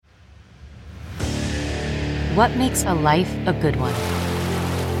What makes a life a good one?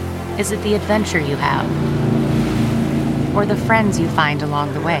 Is it the adventure you have? Or the friends you find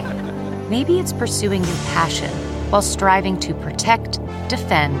along the way? Maybe it's pursuing your passion while striving to protect,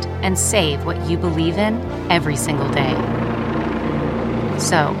 defend, and save what you believe in every single day.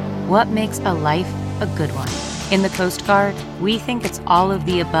 So, what makes a life a good one? In the Coast Guard, we think it's all of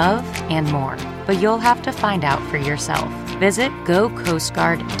the above and more, but you'll have to find out for yourself. Visit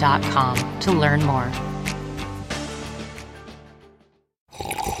gocoastguard.com to learn more.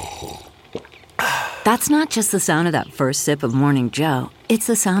 That's not just the sound of that first sip of Morning Joe. It's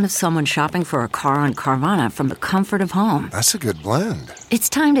the sound of someone shopping for a car on Carvana from the comfort of home. That's a good blend. It's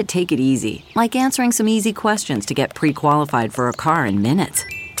time to take it easy, like answering some easy questions to get pre-qualified for a car in minutes.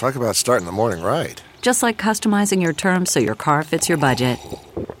 Talk about starting the morning right. Just like customizing your terms so your car fits your budget.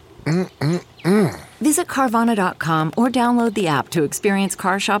 Visit Carvana.com or download the app to experience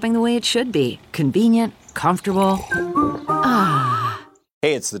car shopping the way it should be. Convenient, comfortable.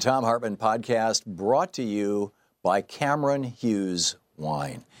 Hey, it's the Thom Hartmann Podcast, brought to you by Cameron Hughes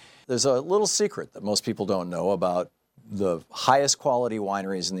Wine. There's a little secret that most people don't know about the highest quality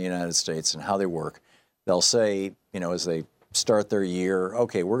wineries in the United States and how they work. They'll say, as they start their year,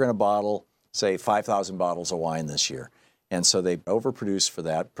 okay, we're going to bottle, say, 5,000 bottles of wine this year. And so they overproduce for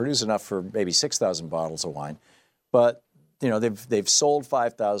that, produce enough for maybe 6,000 bottles of wine. But they've sold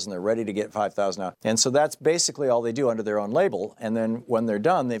 5,000. They're ready to get 5,000 out. And so that's basically all they do under their own label. And then when they're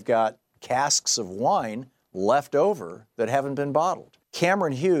done, they've got casks of wine left over that haven't been bottled.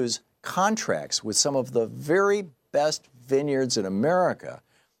 Cameron Hughes contracts with some of the very best vineyards in America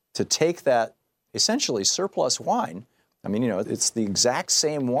to take that essentially surplus wine. I mean, it's the exact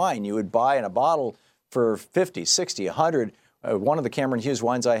same wine you would buy in a bottle for 50, 60, 100. One of the Cameron Hughes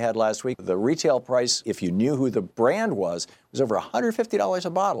wines I had last week, the retail price, if you knew who the brand was over $150 a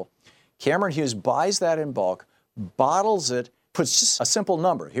bottle. Cameron Hughes buys that in bulk, bottles it, puts just a simple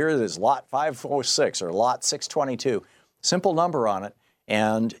number. Here it is, lot 506 or lot 622. Simple number on it,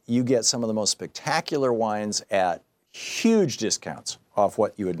 and you get some of the most spectacular wines at huge discounts off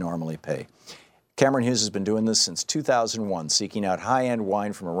what you would normally pay. Cameron Hughes has been doing this since 2001, seeking out high-end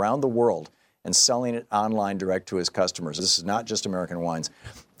wine from around the world and selling it online direct to his customers. This is not just American wines.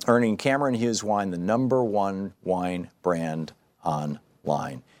 Earning Cameron Hughes Wine the #1 wine brand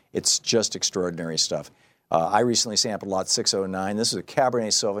online. It's just extraordinary stuff. I recently sampled lot 609. This is a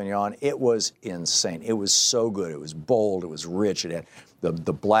Cabernet Sauvignon. It was insane. It was so good. It was bold. It was rich. It had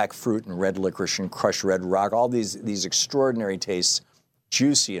the black fruit and red licorice and crushed red rock, all these extraordinary tastes,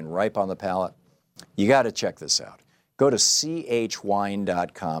 juicy and ripe on the palate. You got to check this out. Go to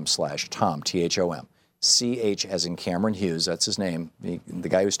chwine.com/Thom, Thom. CH as in Cameron Hughes, that's his name, the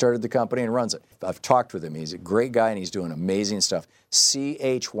guy who started the company and runs it. I've talked with him. He's a great guy and he's doing amazing stuff.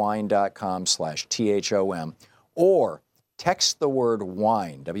 chwine.com/Thom, or text the word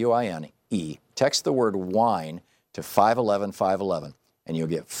wine, W-I-N-E, text the word wine to 511-511 and you'll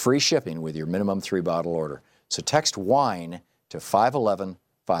get free shipping with your minimum 3-bottle order. So text wine to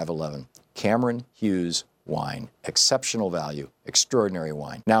 511-511. Cameron Hughes Wine. Exceptional value. Extraordinary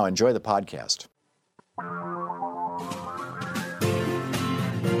wine. Now enjoy the podcast.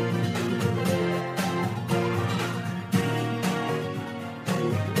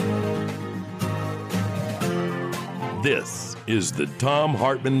 This is the Thom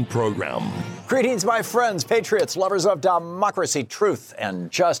Hartmann Program. Greetings, my friends, patriots, lovers of democracy, truth,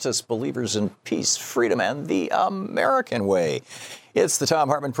 and justice, believers in peace, freedom, and the American way. It's the Thom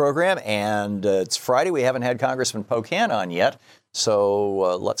Hartmann Program, and it's Friday. We haven't had Congressman Pocan on yet,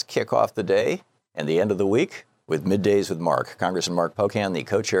 so let's kick off the day and the end of the week with Middays with Mark. Congressman Mark Pocan, the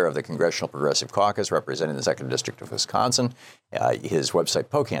co-chair of the Congressional Progressive Caucus, representing the 2nd District of Wisconsin. His website,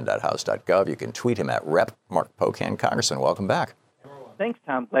 pocan.house.gov. You can tweet him at Rep. Mark Pocan. Congressman, welcome back. Thanks,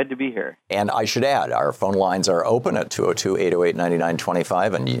 Tom. Glad to be here. And I should add, our phone lines are open at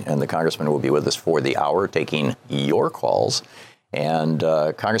 202-808-9925, and the Congressman will be with us for the hour taking your calls. And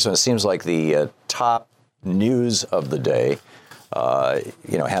Congressman, it seems like the top news of the day,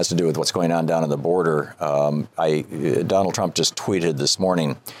 has to do with what's going on down on the border. Donald Trump just tweeted this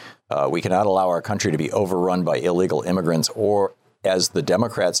morning, we cannot allow our country to be overrun by illegal immigrants, or as the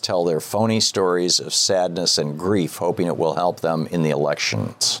Democrats tell their phony stories of sadness and grief, hoping it will help them in the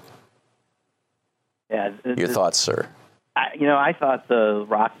elections. Yeah. Your thoughts, sir? I thought the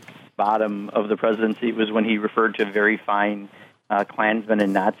rock bottom of the presidency was when he referred to very fine Klansmen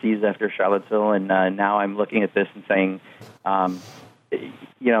and Nazis after Charlottesville, and now I'm looking at this and saying,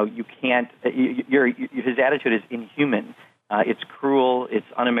 you can't. His attitude is inhuman. It's cruel. It's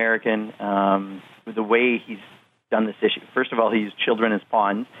un-American. The way he's done this issue. First of all, he used children as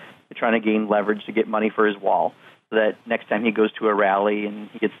pawns trying to gain leverage to get money for his wall, so that next time he goes to a rally and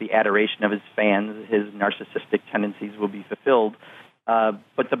he gets the adoration of his fans, his narcissistic tendencies will be fulfilled.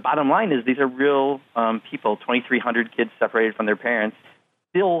 But the bottom line is these are real people, 2,300 kids separated from their parents,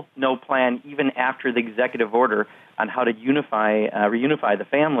 still no plan even after the executive order on how to reunify the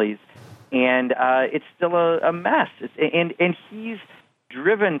families. And it's still a mess. And he's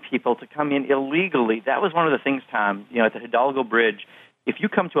driven people to come in illegally. That was one of the things, Tom, at the Hidalgo Bridge. If you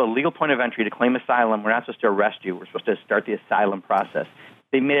come to a legal point of entry to claim asylum, we're not supposed to arrest you. We're supposed to start the asylum process.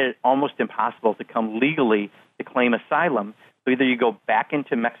 They made it almost impossible to come legally to claim asylum. So either you go back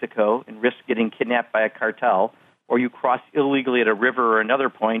into Mexico and risk getting kidnapped by a cartel, or you cross illegally at a river or another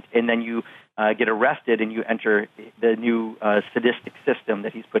point, and then you get arrested and you enter the new sadistic system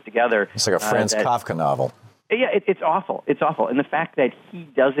that he's put together. It's like a Franz Kafka novel. Yeah, it's awful. It's awful. And the fact that he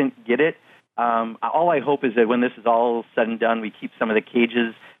doesn't get it, all I hope is that when this is all said and done, we keep some of the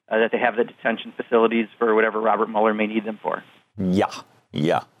cages that they have, the detention facilities, for whatever Robert Mueller may need them for.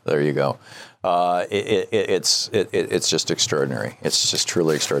 Yeah, there you go. It's just extraordinary. It's just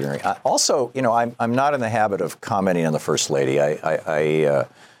truly extraordinary. Also, I'm not in the habit of commenting on the First Lady.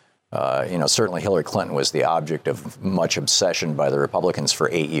 Certainly Hillary Clinton was the object of much obsession by the Republicans for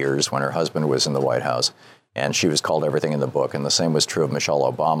 8 years when her husband was in the White House, and she was called everything in the book. And the same was true of Michelle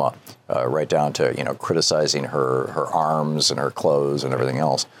Obama, right down to criticizing her arms and her clothes and everything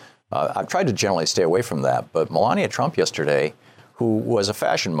else. I've tried to generally stay away from that, but Melania Trump yesterday, who was a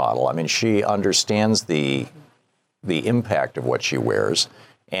fashion model. I mean, she understands the impact of what she wears.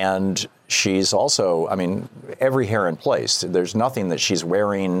 And she's also, every hair in place. There's nothing that she's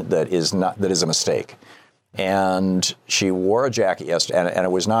wearing that is a mistake. And she wore a jacket yesterday, and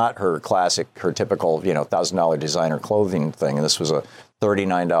it was not her typical, $1,000 designer clothing thing. And this was a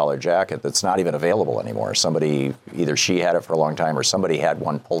 $39 jacket that's not even available anymore. Either she had it for a long time or somebody had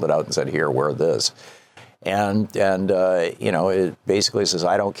one, pulled it out and said, "Here, wear this." And it basically says,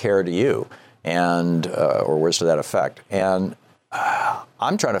 "I don't care to you," or words to that effect. And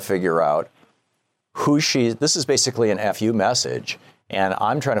I'm trying to figure out this is basically an FU message. And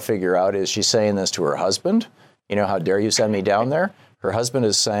I'm trying to figure out, is she saying this to her husband? How dare you send me down there? Her husband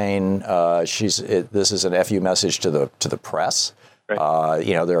is saying this is an FU message to the press. Right.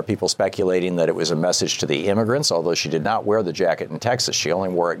 There are people speculating that it was a message to the immigrants, although she did not wear the jacket in Texas. She only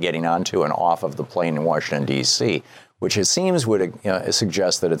wore it getting onto and off of the plane in Washington, D.C., which it seems would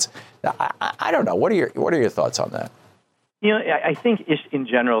suggest that it's. I don't know. What are your thoughts on that? I think in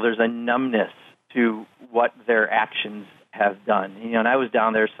general there's a numbness to what their actions have done. And I was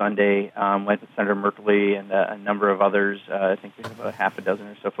down there Sunday, went with Senator Merkley and a number of others. I think we have about half a dozen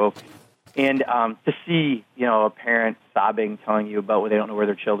or so folks. And to see, a parent sobbing, telling you about where they don't know where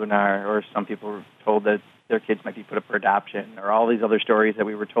their children are, or some people were told that their kids might be put up for adoption, or all these other stories that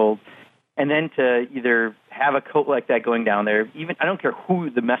we were told. And then to either have a coat like that going down there, even I don't care who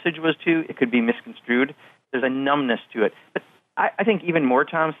the message was to, it could be misconstrued. There's a numbness to it. But I think even more,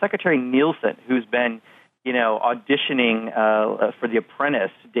 Tom, Secretary Nielsen, who's been, auditioning for The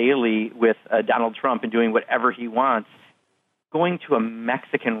Apprentice daily with Donald Trump and doing whatever he wants, going to a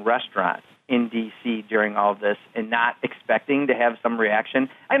Mexican restaurant in D.C. during all of this and not expecting to have some reaction.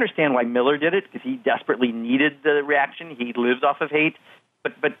 I understand why Miller did it, because he desperately needed the reaction. He lives off of hate.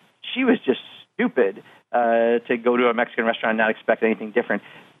 But she was just stupid to go to a Mexican restaurant and not expect anything different.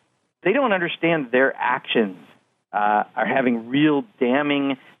 They don't understand their actions are having real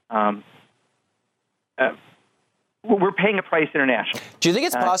damning we're paying a price internationally. Do you think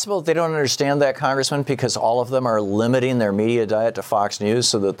it's possible that they don't understand that, Congressman, because all of them are limiting their media diet to Fox News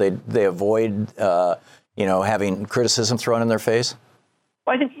so that they avoid, having criticism thrown in their face?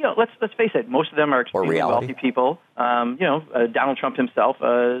 Well, I think, let's face it, most of them are extremely wealthy people. Donald Trump himself,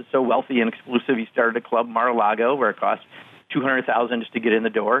 so wealthy and exclusive, he started a club, Mar-a-Lago, where it costs $200,000 just to get in the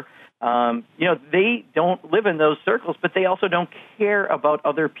door. They don't live in those circles, but they also don't care about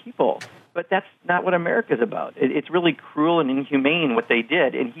other people. But that's not what America's about. It's really cruel and inhumane what they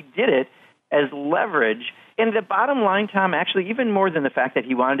did, and he did it as leverage. And the bottom line, Tom, actually, even more than the fact that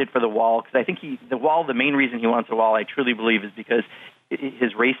he wanted it for the wall, because I think the main reason he wants the wall, I truly believe, is because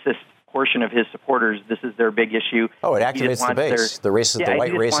his racist portion of his supporters, this is their big issue. Oh, it activates the base, the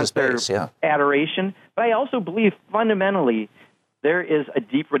white racist base, yeah. Adoration. But I also believe fundamentally there is a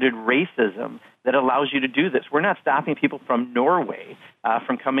deep-rooted racism that allows you to do this. We're not stopping people from Norway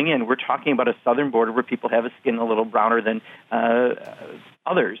from coming in. We're talking about a southern border where people have a skin a little browner than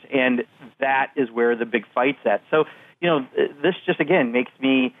others, and that is where the big fight's at. So, this just, again, makes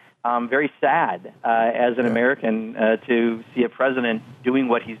me very sad as an American to see a president doing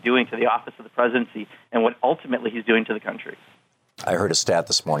what he's doing to the office of the presidency and what ultimately he's doing to the country. I heard a stat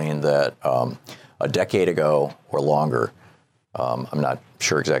this morning that a decade ago or longer, I'm not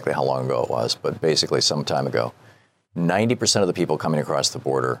sure exactly how long ago it was, but basically some time ago, 90% of the people coming across the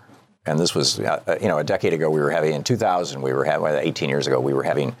border, and this was, a decade ago, in 2000, 18 years ago, we were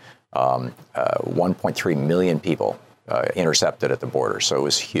having 1.3 million people intercepted at the border. So it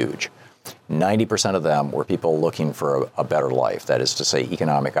was huge. 90% of them were people looking for a better life, that is to say,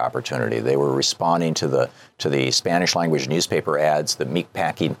 economic opportunity. They were responding to the Spanish language newspaper ads, the meat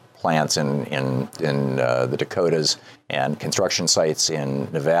packing plants in the Dakotas and construction sites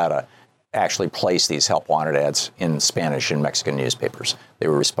in Nevada actually placed these help wanted ads in Spanish and Mexican newspapers. They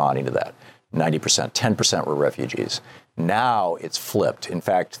were responding to that. 90%, 10% were refugees. Now it's flipped. In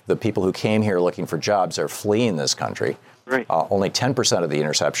fact, the people who came here looking for jobs are fleeing this country. Right. Only 10% of the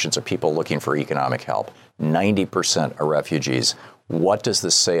interceptions are people looking for economic help. 90% are refugees. What does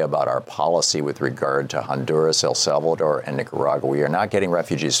this say about our policy with regard to Honduras, El Salvador, and Nicaragua? We are not getting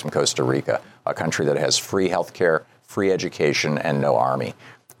refugees from Costa Rica, a country that has free health care, free education, and no army.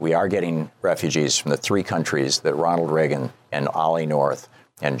 We are getting refugees from the three countries that Ronald Reagan and Ollie North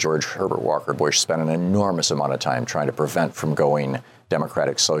and George Herbert Walker Bush spent an enormous amount of time trying to prevent from going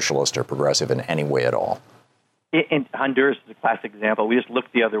democratic, socialist, or progressive in any way at all. And Honduras is a classic example. We just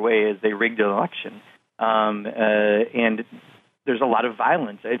looked the other way as they rigged an election. And there's a lot of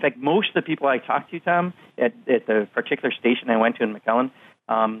violence. In fact, most of the people I talked to, Tom, at the particular station I went to in McAllen,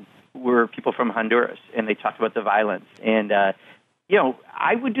 were people from Honduras, and they talked about the violence. And,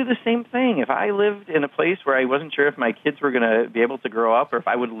 I would do the same thing. If I lived in a place where I wasn't sure if my kids were going to be able to grow up or if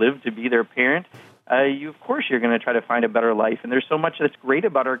I would live to be their parent, of course you're going to try to find a better life. And there's so much that's great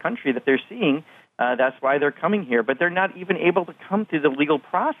about our country that they're seeing. That's why they're coming here. But they're not even able to come through the legal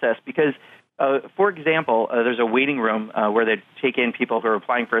process because, for example, there's a waiting room where they take in people who are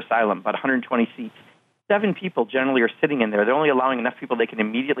applying for asylum, about 120 seats. 7 people generally are sitting in there. They're only allowing enough people they can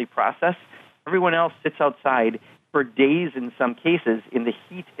immediately process. Everyone else sits outside for days in some cases in the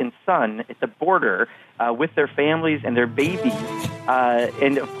heat and sun at the border with their families and their babies.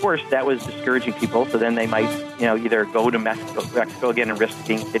 And, of course, that was discouraging people. So then they might, either go to Mexico again and risk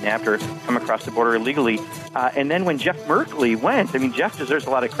being kidnapped or come across the border illegally. And then when Jeff Merkley went, Jeff deserves a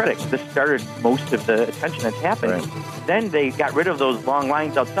lot of credit. This started most of the attention that's happening. Right. Then they got rid of those long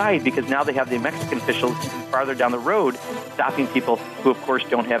lines outside because now they have the Mexican officials farther down the road stopping people who, of course,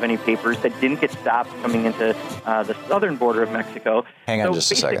 don't have any papers that didn't get stopped coming into the southern border of Mexico. Hang on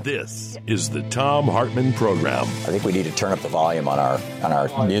just a second. This is the Thom Hartmann Program. I think we need to turn up the volume on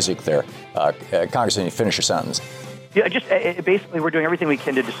our music there. Congressman, you finish your sentence. Yeah, basically we're doing everything we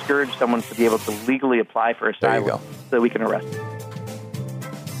can to discourage someone to be able to legally apply for asylum so that we can arrest them.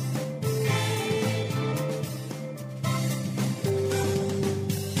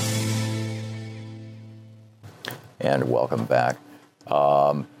 And welcome back.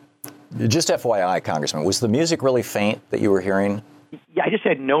 Just FYI, Congressman, was the music really faint that you were hearing? Yeah, I just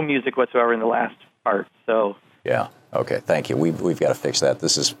had no music whatsoever in the last part. So. Yeah. Okay. Thank you. We've got to fix that.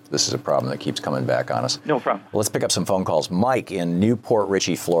 This is a problem that keeps coming back on us. No problem. Let's pick up some phone calls. Mike in Newport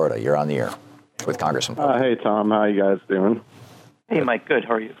Richey, Florida. You're on the air with Congressman. Hey, Tom. How you guys doing? Hey, Mike. Good.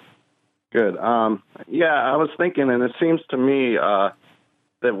 How are you? Good. I was thinking, and it seems to me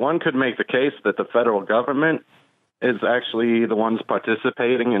that one could make the case that the federal government is actually the ones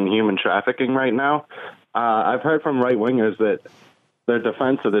participating in human trafficking right now. I've heard from right-wingers that their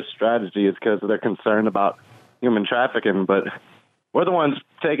defense of this strategy is because they're concerned about human trafficking, but we're the ones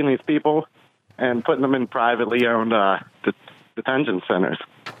taking these people and putting them in privately owned detention centers.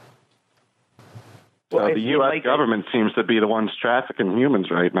 So the U.S. government seems to be the ones trafficking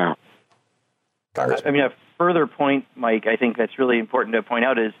humans right now. A further point, Mike, I think that's really important to point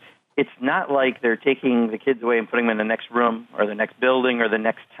out is it's not like they're taking the kids away and putting them in the next room or the next building or the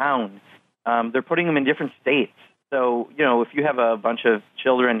next town. They're putting them in different states. So, if you have a bunch of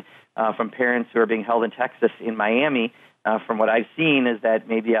children from parents who are being held in Texas, in Miami, from what I've seen is that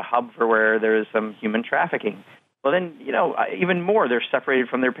maybe a hub for where there is some human trafficking. Well, then, even more, they're separated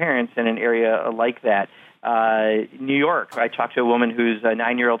from their parents in an area like that. New York, I talked to a woman whose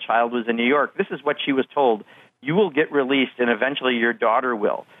 9-year-old child was in New York. This is what she was told. You will get released, and eventually your daughter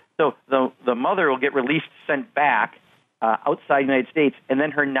will. So the mother will get released, sent back outside the United States, and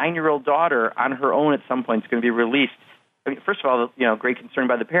then her 9-year-old daughter on her own at some point is going to be released. First of all, great concern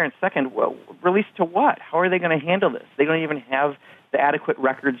by the parents. Second, released to what? How are they going to handle this? They don't even have the adequate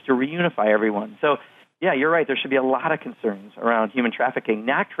records to reunify everyone. So, yeah, you're right. There should be a lot of concerns around human trafficking,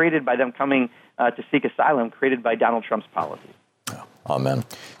 not created by them coming to seek asylum, created by Donald Trump's policies. Amen.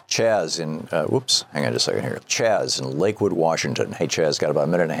 Chaz in, hang on just a second here. Chaz in Lakewood, Washington. Hey, Chaz, got about a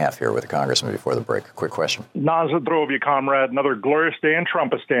minute and a half here with the Congressman before the break. Quick question. Nazadrovia, comrade. Another glorious day in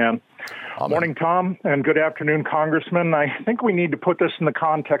Trumpistan. Morning, Tom, and good afternoon, Congressman. I think we need to put this in the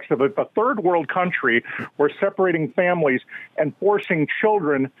context of a third world country where separating families and forcing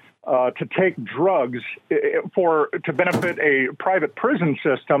children to take drugs to benefit a private prison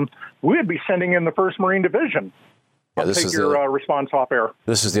system, we'd be sending in the 1st Marine Division. Yeah, I'll take your response off air.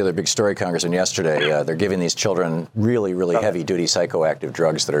 This is the other big story, Congressman. Yesterday, they're giving these children really, really heavy-duty psychoactive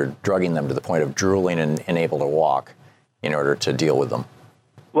drugs that are drugging them to the point of drooling and unable to walk in order to deal with them.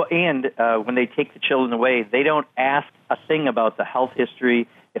 Well, and when they take the children away, they don't ask a thing about the health history,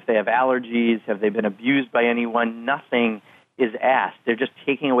 if they have allergies, have they been abused by anyone. Nothing is asked. They're just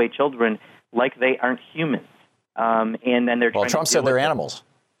taking away children like they aren't humans. And then they're trying Trump to said they're animals.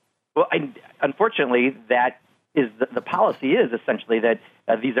 Well, unfortunately, that is the policy is essentially that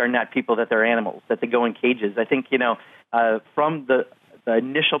these are not people, that they're animals, that they go in cages. I think, from the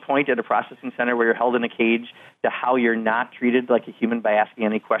initial point at a processing center where you're held in a cage to how you're not treated like a human by asking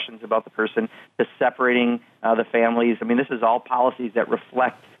any questions about the person to separating the families. I mean, this is all policies that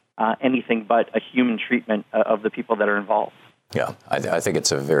reflect anything but a human treatment of the people that are involved. Yeah, I think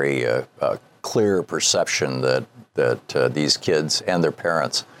it's a very clear perception that these kids and their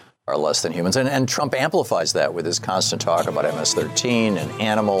parents are less than humans. And Trump amplifies that with his constant talk about MS-13 and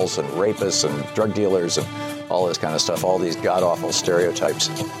animals and rapists and drug dealers and all this kind of stuff, all these god-awful stereotypes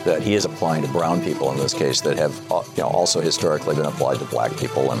that he is applying to brown people in this case that have also historically been applied to black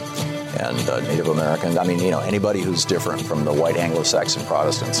people and Native Americans. I mean, anybody who's different from the white Anglo-Saxon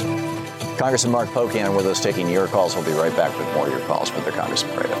Protestants. Congressman Mark Pocan with us taking your calls. We'll be right back with more of your calls with the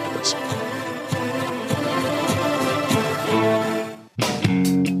Congressman right after this.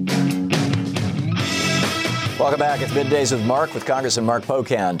 Welcome back. It's Middays with Mark with Congressman Mark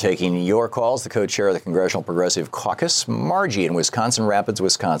Pocan taking your calls, the co-chair of the Congressional Progressive Caucus. Margie in Wisconsin Rapids,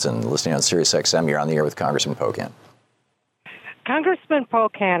 Wisconsin, listening on Sirius XM. You're on the air with Congressman Pocan. Congressman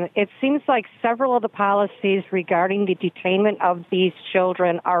Pocan, it seems like several of the policies regarding the detainment of these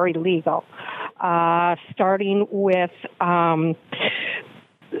children are illegal, starting with,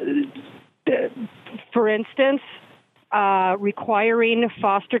 for instance, requiring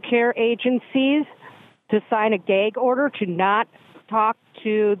foster care agencies to sign a gag order to not talk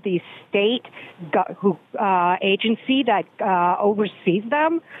to the state agency that oversees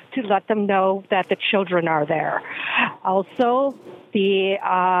them to let them know that the children are there. Also,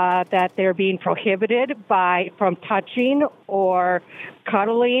 that they're being prohibited from touching or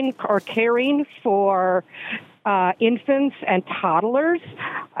cuddling or caring for infants and toddlers.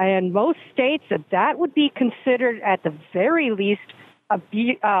 In most states, that would be considered at the very least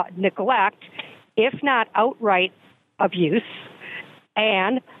neglect, if not outright abuse,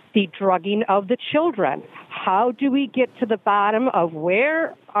 and the drugging of the children. How do we get to the bottom of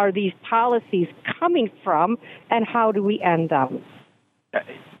where are these policies coming from, and how do we end them?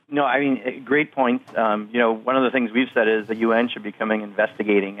 No, I mean, great points. One of the things we've said is the UN should be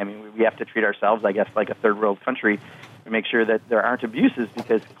investigating. I mean, we have to treat ourselves, I guess, like a third world country to make sure that there aren't abuses,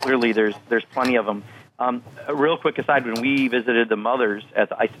 because clearly there's plenty of them. A real quick aside, when we visited the mothers at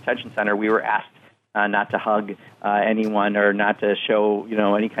the ICE detention center, we were asked not to hug anyone or not to show,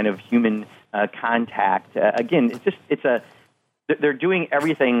 any kind of human contact. Again, they're doing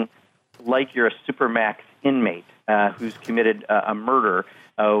everything like you're a supermax inmate who's committed a murder,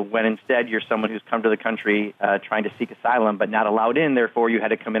 when instead you're someone who's come to the country trying to seek asylum but not allowed in. Therefore, you had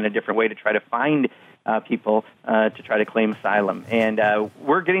to come in a different way to try to find people to try to claim asylum. And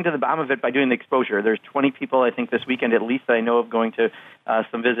we're getting to the bottom of it by doing the exposure. There's 20 people, I think, this weekend at least that I know of going to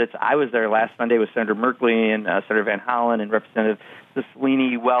some visits. I was there last Sunday with Senator Merkley and Senator Van Hollen and Representative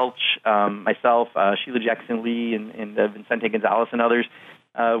Cicilline Welch, myself, Sheila Jackson-Lee, and Vicente Gonzalez and others.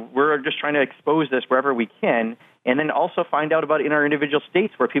 We're just trying to expose this wherever we can, and then also find out about in our individual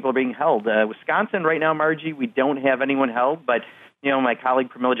states where people are being held. Wisconsin right now, Margie, we don't have anyone held, but my colleague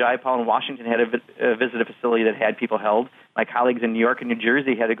Pramila Jayapal in Washington had to visit a facility that had people held. My colleagues in New York and New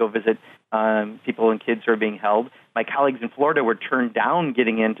Jersey had to go visit people and kids who are being held. My colleagues in Florida were turned down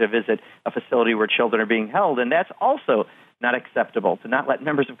getting in to visit a facility where children are being held, and that's also not acceptable, to not let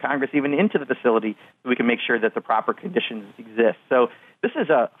members of Congress even into the facility so we can make sure that the proper conditions exist. So this is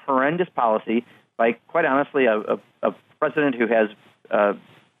a horrendous policy by, quite honestly, a president who has,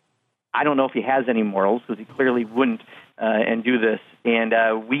 I don't know if he has any morals, because he clearly wouldn't, and do this.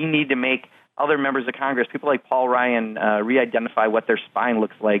 And we need to make other members of Congress, people like Paul Ryan, re-identify what their spine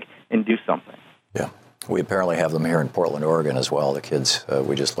looks like and do something. Yeah. We apparently have them here in Portland, Oregon as well, the kids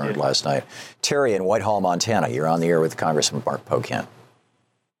we just learned last night. Terry in Whitehall, Montana, you're on the air with Congressman Mark Pocan.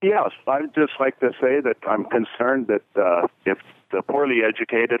 Yes, I'd just like to say that I'm concerned that if the poorly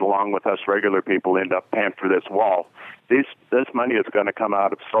educated, along with us regular people, end up paying for this wall, this money is going to come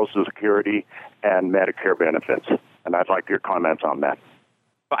out of Social Security and Medicare benefits. And I'd like your comments on that.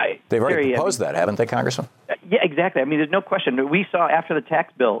 They've already proposed that, haven't they, Congressman? Yeah, exactly. I mean, there's no question. We saw after the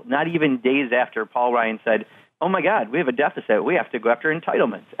tax bill, not even days after, Paul Ryan said, oh, my God, we have a deficit. We have to go after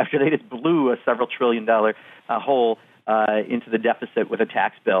entitlements, after they just blew a several $trillion-dollar hole into the deficit with a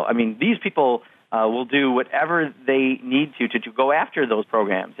tax bill. I mean, these people will do whatever they need to go after those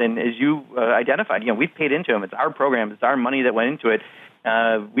programs. And as you identified, we've paid into them. It's our program. It's our money that went into it.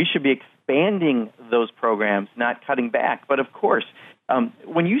 We should be expanding those programs, not cutting back. But, of course,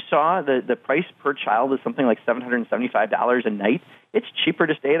 when you saw the price per child is something like $775 a night, it's cheaper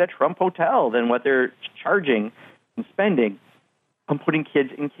to stay at a Trump hotel than what they're charging and spending on putting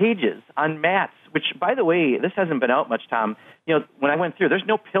kids in cages, on mats, which, by the way, this hasn't been out much, Tom. When I went through, there's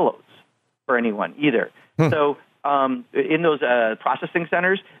no pillows for anyone either. So in those processing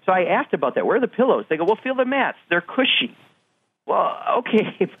centers, so I asked about that. Where are the pillows? They go, well, feel the mats. They're cushy. Well,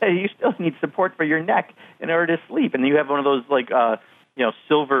 okay, but you still need support for your neck in order to sleep. And you have one of those,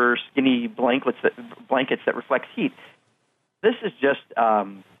 silver skinny blankets that reflects heat. This is just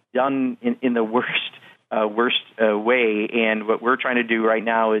done in the worst way, and what we're trying to do right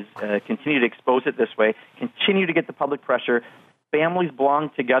now is continue to expose it this way, continue to get the public pressure.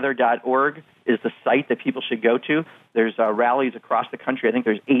 FamiliesBelongTogether.org is the site that people should go to. There's rallies across the country. I think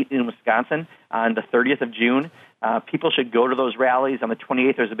there's 8 in Wisconsin on the 30th of June. People should go to those rallies. On the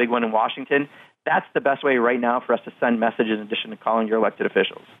 28th, there's a big one in Washington. That's the best way right now for us to send messages in addition to calling your elected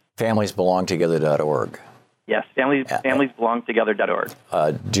officials. FamiliesBelongTogether.org. Yes,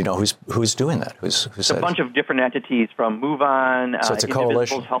 FamiliesBelongTogether.org. Do you know who's doing that? Who's a bunch of different entities from Move On. So it's a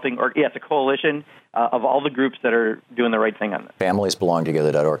coalition? It's a coalition of all the groups that are doing the right thing on this.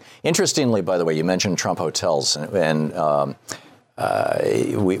 FamiliesBelongTogether.org. Interestingly, by the way, you mentioned Trump hotels, and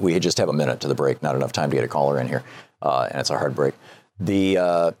we just have a minute to the break, not enough time to get a caller in here, and it's a hard break.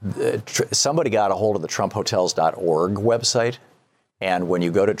 Somebody got a hold of the TrumpHotels.org website, and when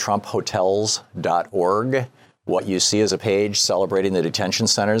you go to TrumpHotels.org, what you see is a page celebrating the detention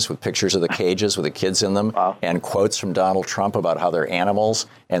centers with pictures of the cages with the kids in them, and quotes from Donald Trump about how they're animals.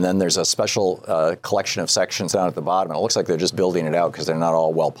 And then there's a special collection of sections down at the bottom. And it looks like they're just building it out because they're not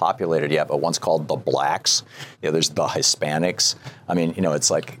all well populated yet. But one's called the Blacks. There's the Hispanics. I mean, it's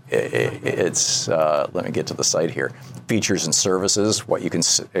like it's. Let me get to the site here. Features and services, what you can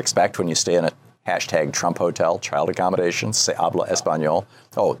expect when you stay in a #Trump Hotel, child accommodations, se habla español.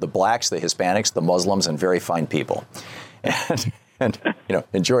 Oh, the Blacks, the Hispanics, the Muslims, and very fine people. And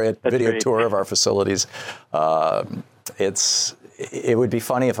enjoy a video tour of our facilities. It would be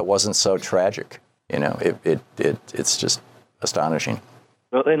funny if it wasn't so tragic. It's just astonishing.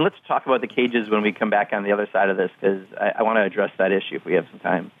 Well, and let's talk about the cages when we come back on the other side of this, because I want to address that issue if we have some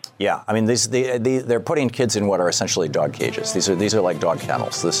time. Yeah, I mean, they're putting kids in what are essentially dog cages. These are like dog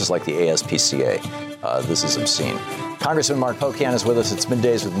kennels. This is like the ASPCA. This is obscene. Congressman Mark Pocan is with us. It's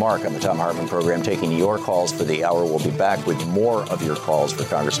Middays with Mark on the Thom Hartmann program, taking your calls for the hour. We'll be back with more of your calls for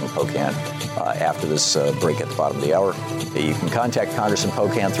Congressman Pocan after this break at the bottom of the hour. You can contact Congressman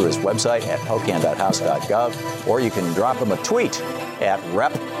Pocan through his website at pocan.house.gov, or you can drop him a tweet at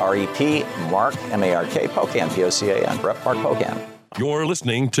Rep. R-E-P, Mark, M-A-R-K, Pocan, P-O-C-A-N, Rep. Mark Pocan. You're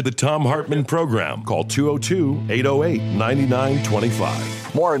listening to the Thom Hartmann program. Call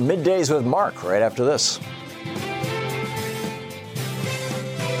 202-808-9925. More Middays with Mark right after this.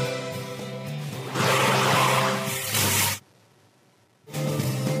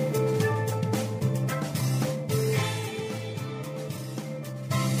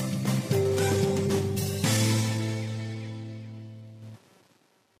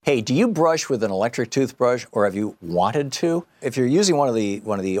 Hey, do you brush with an electric toothbrush, or have you wanted to? If you're using one of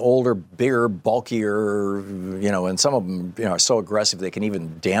the older, bigger, bulkier, and some of them are so aggressive they can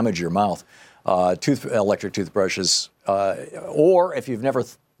even damage your mouth, electric toothbrushes, or if you've never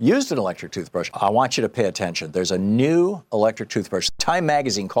used an electric toothbrush, I want you to pay attention. There's a new electric toothbrush. Time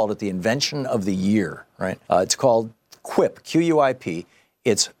magazine called it the invention of the year, right? It's called Quip, Q-U-I-P.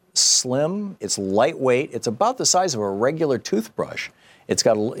 It's slim, it's lightweight, it's about the size of a regular toothbrush. It's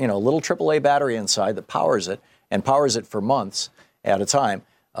got a little AAA battery inside that powers it for months at a time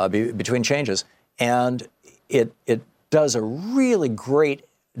between changes. And it does a really great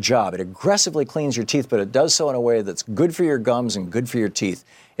job. It aggressively cleans your teeth, but it does so in a way that's good for your gums and good for your teeth.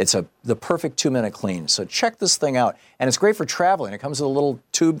 It's the perfect 2-minute clean. So check this thing out. And it's great for traveling. It comes with a little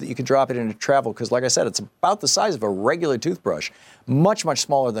tube that you can drop it into travel because, like I said, it's about the size of a regular toothbrush, much, much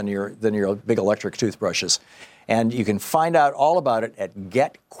smaller than your big electric toothbrushes. And you can find out all about it at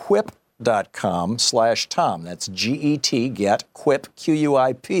getquip.com/Tom. That's G-E-T, getquip,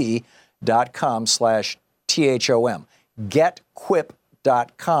 QUIP.com/THOM.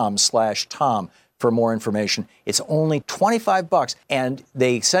 Getquip.com/Tom for more information. It's only $25, and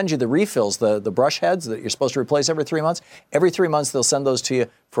they send you the refills, the brush heads that you're supposed to replace every 3 months. Every 3 months, they'll send those to you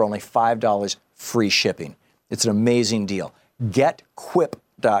for only $5 free shipping. It's an amazing deal.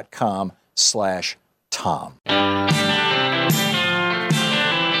 Getquip.com/Tom.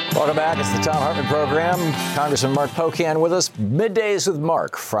 Welcome back. It's the Thom Hartmann Program. Congressman Mark Pocan with us. Middays with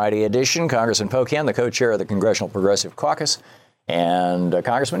Mark, Friday edition. Congressman Pocan, the co-chair of the Congressional Progressive Caucus. And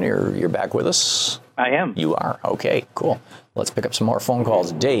Congressman, you're back with us? I am. You are? Okay, cool. Let's pick up some more phone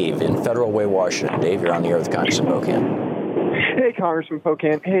calls. Dave in Federal Way, Washington. Dave, you're on the air with Congressman Pocan. Hey, Congressman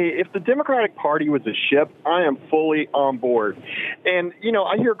Pocan. Hey, if the Democratic Party was a ship, I am fully on board. And,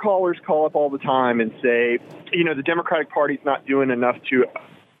 I hear callers call up all the time and say, the Democratic Party's not doing enough to...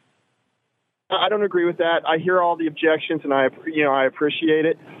 I don't agree with that. I hear all the objections, and I appreciate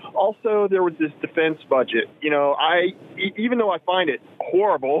it. Also, there was this defense budget. Even though I find it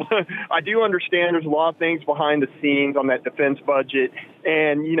horrible, I do understand there's a lot of things behind the scenes on that defense budget,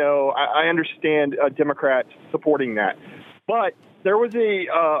 and I understand Democrats supporting that. But there was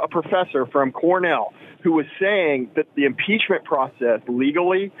a professor from Cornell who was saying that the impeachment process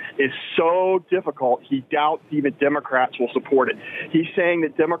legally is so difficult, he doubts even Democrats will support it. He's saying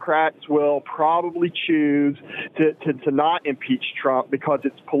that Democrats will probably choose to not impeach Trump because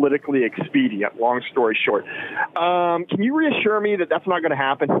it's politically expedient, long story short. Can you reassure me that that's not going to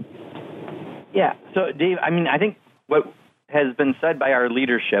happen? Yeah. So, Dave, I think what has been said by our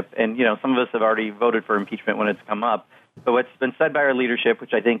leadership, and, some of us have already voted for impeachment when it's come up, but what's been said by our leadership,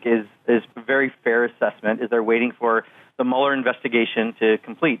 which I think is a very fair assessment, is they're waiting for the Mueller investigation to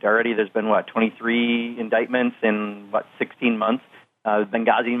complete. Already there's been, 23 indictments in, 16 months. The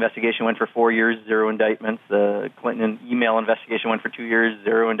Benghazi investigation went for 4 years, 0 indictments. The Clinton email investigation went for 2 years,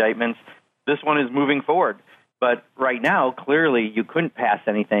 0 indictments. This one is moving forward. But right now, clearly, you couldn't pass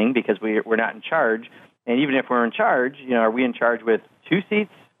anything because we're not in charge. And even if we're in charge, are we in charge with 2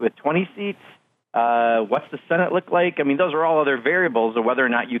 seats, with 20 seats? What's the Senate look like? Those are all other variables of whether or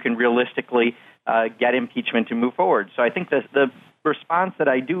not you can realistically get impeachment to move forward. So I think the response that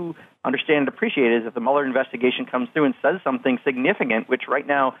I do understand and appreciate is if the Mueller investigation comes through and says something significant, which right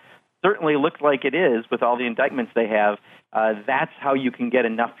now certainly looks like it is with all the indictments they have, that's how you can get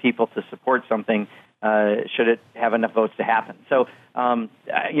enough people to support something should it have enough votes to happen. So,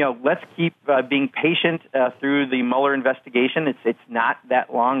 let's keep being patient through the Mueller investigation. It's not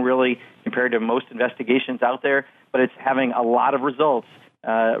that long, really, compared to most investigations out there, but it's having a lot of results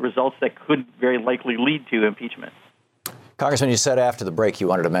that could very likely lead to impeachment. Congressman, you said after the break you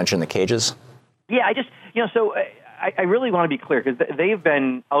wanted to mention the cages. Yeah, I really want to be clear because they've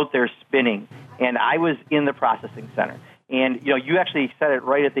been out there spinning, and I was in the processing center. And, you actually said it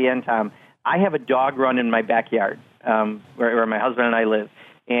right at the end, Tom. I have a dog run in my backyard where my husband and I live,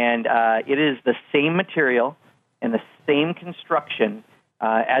 and it is the same material and the same construction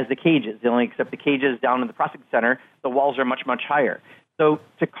as the cages. Except the cages down in the processing center, the walls are much, much higher. So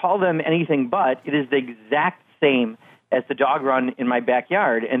to call them anything but, it is the exact same as the dog run in my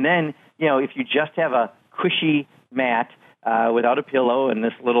backyard. And then, if you just have a cushy mat without a pillow and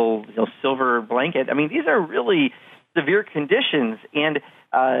this little silver blanket, these are really severe conditions. And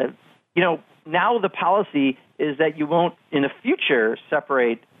now the policy is that you won't, in the future,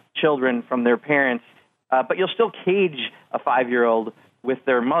 separate children from their parents, but you'll still cage a 5-year-old with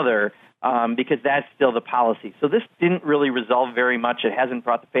their mother because that's still the policy. So this didn't really resolve very much. It hasn't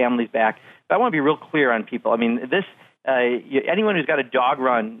brought the families back. But I want to be real clear on people. Anyone who's got a dog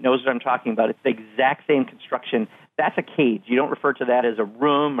run knows what I'm talking about. It's the exact same construction. That's a cage. You don't refer to that as a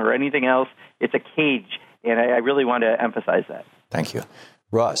room or anything else. It's a cage, and I really want to emphasize that. Thank you.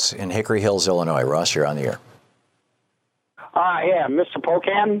 Russ in Hickory Hills, Illinois. Russ, you're on the air. Yeah, Mr.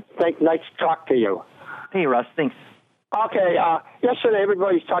 Pocan, nice to talk to you. Hey, Russ, thanks. Okay, yesterday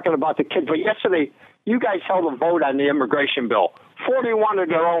everybody's talking about the kids, but yesterday you guys held a vote on the immigration bill. 41 of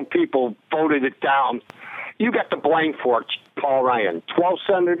their own people voted it down. You got the blame for it, Paul Ryan. 12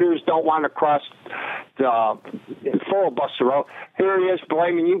 senators don't want to cross the filibuster road. Here he is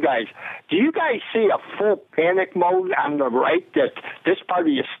blaming you guys. Do you guys see a full panic mode on the right that this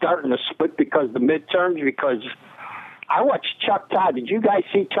party is starting to split because of the midterms? Because I watched Chuck Todd. Did you guys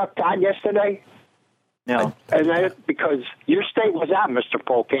see Chuck Todd yesterday? No. And because your state was out, Mr.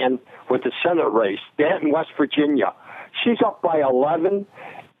 Pocan, with the Senate race. They're in West Virginia. She's up by 11,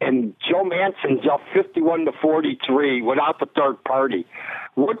 and Joe Manchin's up 51-43 without the third party.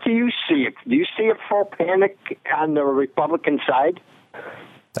 What do you see? Do you see a full panic on the Republican side?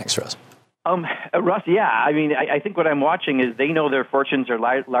 Thanks, Russ. Russ, yeah. I mean, I think what I'm watching is they know their fortunes are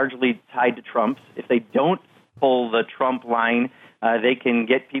largely tied to Trump's. If they don't pull the Trump line, they can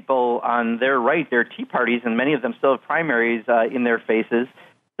get people on their right, their Tea Parties, and many of them still have primaries in their faces.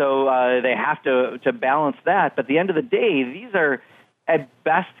 So they have to balance that. But at the end of the day, these are at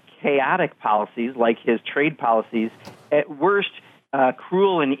best chaotic policies like his trade policies, at worst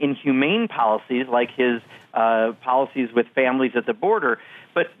cruel and inhumane policies like his policies with families at the border.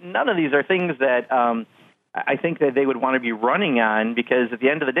 But none of these are things that I think that they would want to be running on, because at the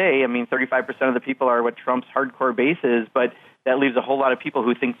end of the day, I mean, 35% of the people are what Trump's hardcore base is, but that leaves a whole lot of people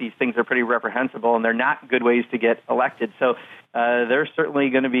who think these things are pretty reprehensible, and they're not good ways to get elected. So they're certainly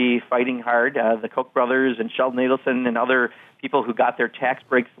going to be fighting hard. The Koch brothers and Sheldon Adelson and other people who got their tax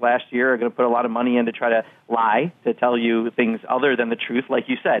breaks last year are going to put a lot of money in to try to lie, to tell you things other than the truth. Like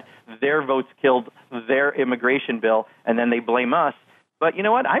you said, their votes killed their immigration bill, and then they blame us. But you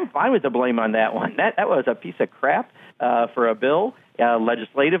know what? I'm fine with the blame on that one. That was a piece of crap for a bill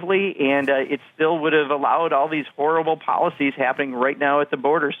legislatively, and it still would have allowed all these horrible policies happening right now at the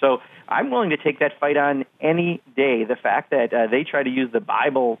border. So I'm willing to take that fight on any day. The fact that they try to use the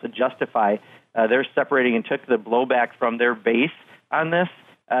Bible to justify their separating and took the blowback from their base on this,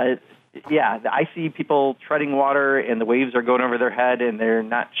 yeah, I see people treading water, and the waves are going over their head, and they're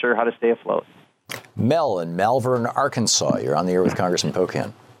not sure how to stay afloat. Mel in Malvern, Arkansas. You're on the air with Congressman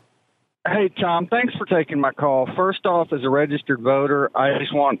Pocan. Hey, Tom, thanks for taking my call. First off, as a registered voter, I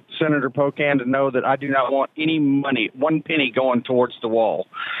just want Senator Pocan to know that I do not want any money, one penny going towards the wall.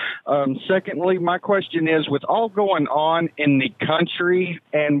 Secondly, my question is, with all going on in the country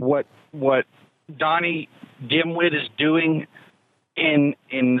and what Donnie Dimwit is doing in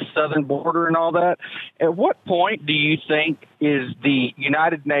the southern border and all that, at what point do you think is the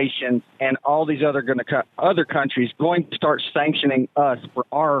United Nations and all these other countries going to start sanctioning us for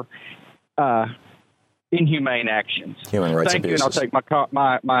our inhumane actions? Human rights Thank abuses. you, and I'll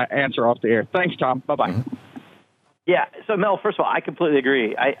take my answer off the air. Thanks, Tom. Bye-bye. Mm-hmm. Yeah, so Mel, first of all, I completely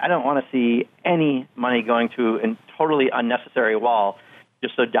agree. I don't want to see any money going to a totally unnecessary wall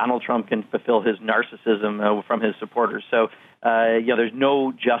just so Donald Trump can fulfill his narcissism from his supporters. So, there's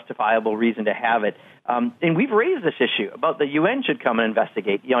no justifiable reason to have it. And we've raised this issue about the UN should come and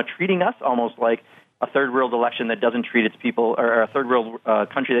investigate, treating us almost like a third world election that doesn't treat its people, or a third world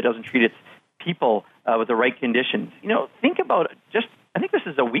country that doesn't treat its people with the right conditions. Think about I think this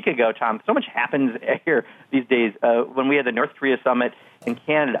is a week ago, Tom. So much happens here these days when we had the North Korea summit in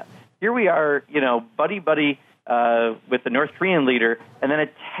Canada. Here we are, buddy with the North Korean leader, and then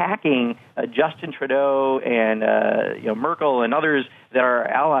attacking Justin Trudeau and Merkel and others that are our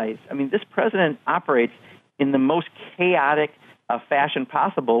allies. I mean, this president operates in the most chaotic fashion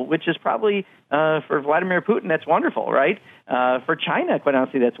possible, which is probably for Vladimir Putin, that's wonderful, right? For China, quite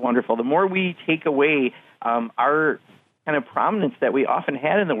honestly, that's wonderful. The more we take away our kind of prominence that we often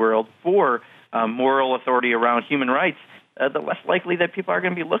had in the world for moral authority around human rights, the less likely that people are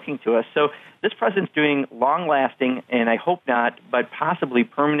going to be looking to us. So this president's doing long-lasting, and I hope not, but possibly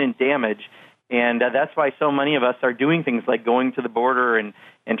permanent damage. And that's why so many of us are doing things like going to the border and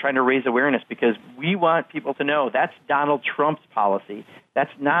trying to raise awareness, because we want people to know that's Donald Trump's policy.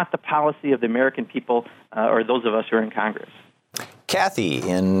 That's not the policy of the American people or those of us who are in Congress. Kathy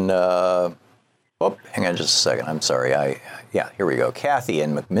in, hang on just a second. I'm sorry. Here we go. Kathy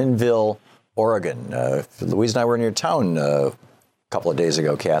in McMinnville, Oregon. Louise and I were in your town a couple of days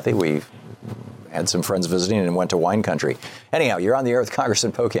ago, Kathy. We had some friends visiting and went to wine country. Anyhow, you're on the air with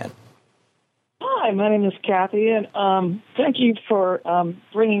Congressman Pocan. Hi, my name is Kathy, and thank you for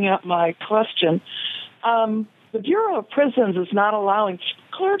bringing up my question. The Bureau of Prisons is not allowing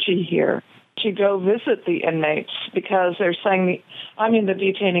clergy here to go visit the inmates because they're saying, the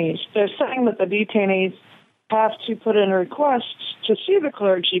detainees. They're saying that the detainees have to put in a request to see the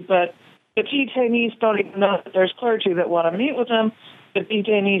clergy, but the detainees don't even know that there's clergy that want to meet with them. The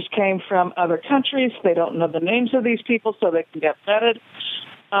detainees came from other countries. They don't know the names of these people, so they can get vetted.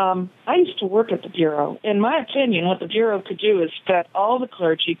 I used to work at the Bureau. In my opinion, what the Bureau could do is vet all the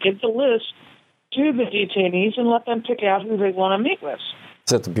clergy, give the list to the detainees, and let them pick out who they want to meet with.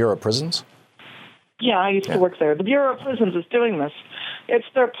 Is that the Bureau of Prisons? Yeah, I used to work there. The Bureau of Prisons is doing this. It's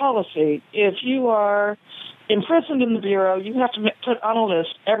their policy. If you are imprisoned in the Bureau, you have to put on a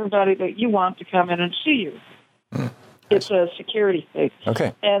list everybody that you want to come in and see you. It's a security thing.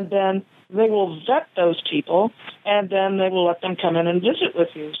 Okay. And then they will vet those people, and then they will let them come in and visit with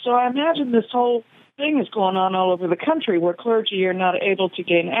you. So I imagine this whole thing is going on all over the country where clergy are not able to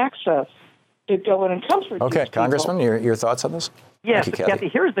gain access to go in and comfort Okay, these Congressman, people. your thoughts on this? Yes, Thank you, Kathy. Kathy,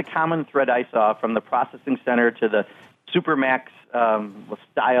 here's the common thread I saw from the processing center to the Supermax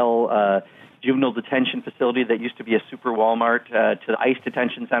style juvenile detention facility that used to be a super Walmart to the ICE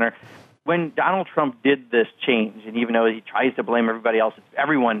detention center. When Donald Trump did this change, and even though he tries to blame everybody else,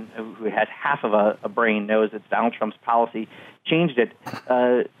 everyone who has half of a brain knows it's Donald Trump's policy, changed it.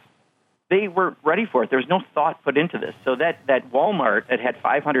 They were ready for it. There was no thought put into this. So that Walmart that had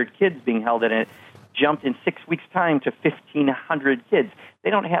 500 kids being held in it jumped in 6 weeks' time to 1,500 kids. They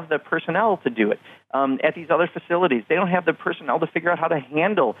don't have the personnel to do it. At these other facilities, they don't have the personnel to figure out how to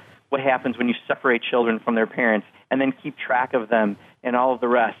handle what happens when you separate children from their parents and then keep track of them and all of the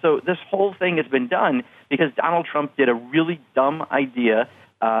rest. So this whole thing has been done because Donald Trump did a really dumb idea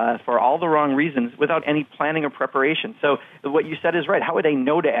for all the wrong reasons without any planning or preparation. So what you said is right. How would they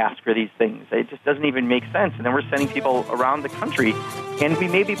know to ask for these things? It just doesn't even make sense. And then we're sending people around the country, and we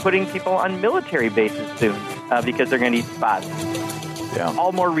may be putting people on military bases soon because they're going to need spots. Yeah.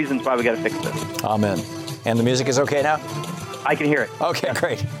 All more reasons why we got to fix this. Amen. And the music is okay now? I can hear it. Okay,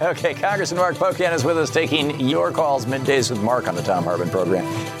 great. Okay, Congressman Mark Pocan is with us taking your calls middays with Mark on the Thom Hartmann program.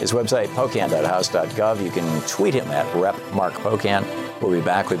 His website, pocan.house.gov. You can tweet him at Rep. Mark Pocan. We'll be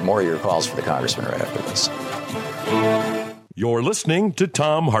back with more of your calls for the Congressman right after this. You're listening to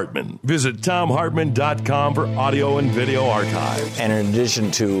Thom Hartmann. Visit thomhartmann.com for audio and video archive. And in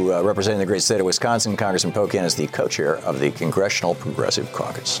addition to representing the great state of Wisconsin, Congressman Pocan is the co-chair of the Congressional Progressive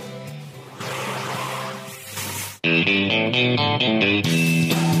Caucus.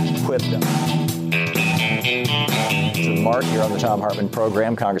 Quip them. So Mark, you're on the Thom Hartmann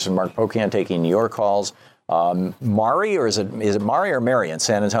program. Congressman Mark Pocan taking your calls. Mari, or is it Mari or Mary in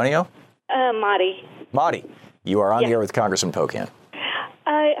San Antonio? Mari. Mari, you are on the air with Congressman Pocan.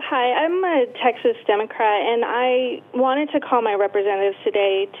 Hi, I'm a Texas Democrat, and I wanted to call my representatives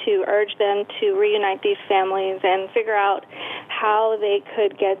today to urge them to reunite these families and figure out how they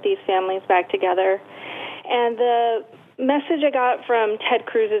could get these families back together. And the message I got from Ted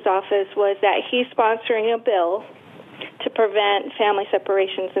Cruz's office was that he's sponsoring a bill to prevent family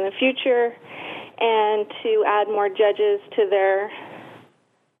separations in the future and to add more judges to their,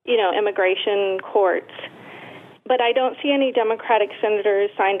 immigration courts. But I don't see any Democratic senators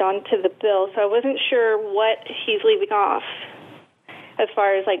signed on to the bill, so I wasn't sure what he's leaving off as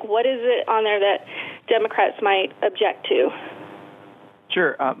far as, what is it on there that Democrats might object to?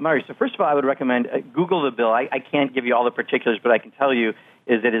 Sure, Mari. So first of all, I would recommend Google the bill. I can't give you all the particulars, but I can tell you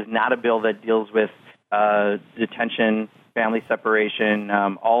is it is not a bill that deals with detention, family separation,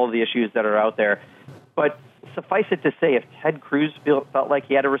 all of the issues that are out there. But suffice it to say, if Ted Cruz felt like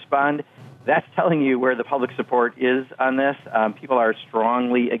he had to respond, that's telling you where the public support is on this. People are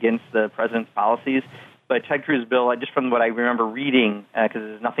strongly against the president's policies. But Ted Cruz's bill, just from what I remember reading, because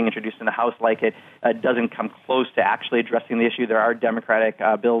there's nothing introduced in the House like it, doesn't come close to actually addressing the issue. There are Democratic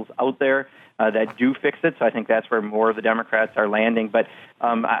bills out there that do fix it, so I think that's where more of the Democrats are landing. But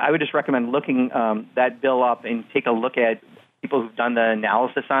I would just recommend looking that bill up and take a look at people who've done the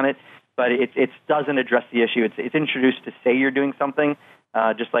analysis on it. But it doesn't address the issue. It's introduced to say you're doing something,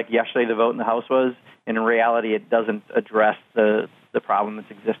 just like yesterday the vote in the House was. And in reality, it doesn't address the problem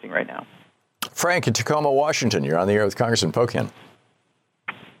that's existing right now. Frank in Tacoma, Washington. You're on the air with Congressman Pocan.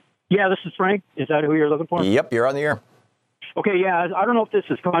 Yeah, this is Frank. Is that who you're looking for? Yep, you're on the air. Okay, yeah, I don't know if this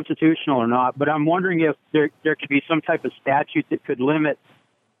is constitutional or not, but I'm wondering if there could be some type of statute that could limit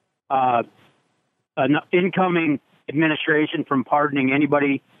an incoming administration from pardoning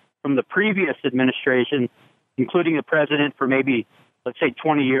anybody from the previous administration, including the president, for maybe, let's say,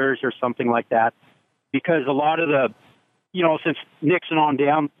 20 years or something like that. Because a lot of the, since Nixon on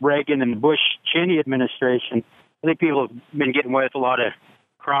down, Reagan and Bush Cheney administration, I think people have been getting away with a lot of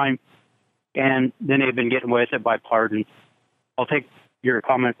crime, and then they've been getting away with it by pardon. I'll take your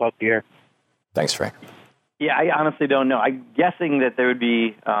comments off the air. Thanks, Frank. Yeah, I honestly don't know. I'm guessing that there would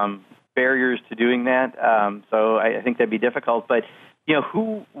be barriers to doing that, so I think that'd be difficult. But,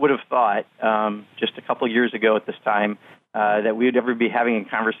 who would have thought just a couple years ago at this time that we would ever be having a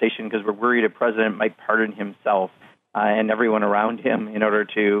conversation because we're worried a president might pardon himself and everyone around him in order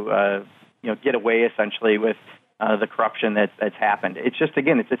to, get away essentially with the corruption that's happened. It's just,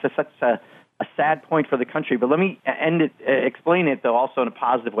 again, it's such a sad point for the country. But let me explain it, though, also in a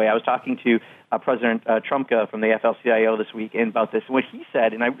positive way. I was talking to President Trumka from the AFL-CIO this week about this. And what he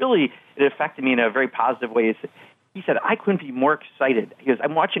said, and it affected me in a very positive way, is he said, I couldn't be more excited. He goes,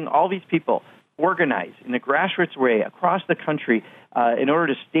 I'm watching all these people organize in a grassroots way across the country in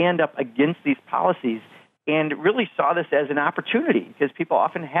order to stand up against these policies, and really saw this as an opportunity because people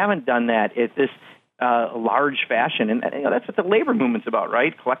often haven't done that at this large fashion. And that's what the labor movement's about,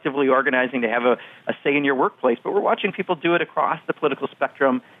 right? Collectively organizing to have a say in your workplace. But we're watching people do it across the political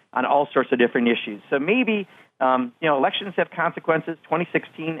spectrum on all sorts of different issues. So maybe, elections have consequences.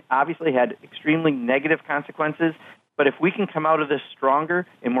 2016 obviously had extremely negative consequences. But if we can come out of this stronger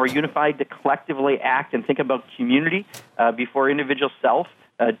and more unified to collectively act and think about community before individual self,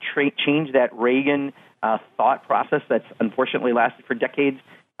 change that Reagan thought process that's unfortunately lasted for decades,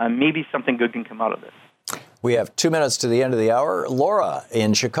 maybe something good can come out of this. We have 2 minutes to the end of the hour. Laura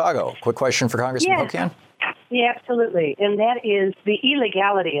in Chicago. Quick question for Congressman Pocan. Yeah, absolutely. And that is the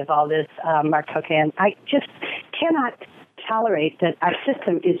illegality of all this, Mark Pocan. I just cannot tolerate that our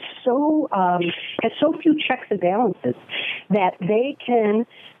system is so has so few checks and balances that they can,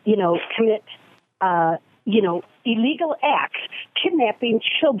 commit, illegal acts, kidnapping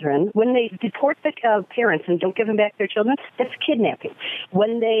children. When they deport the parents and don't give them back their children, that's kidnapping.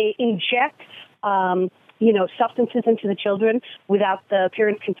 When they inject, substances into the children without the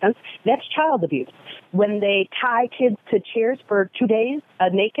parents' consent, that's child abuse. When they tie kids to chairs for 2 days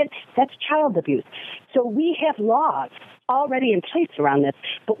naked, that's child abuse. So we have laws already in place around this,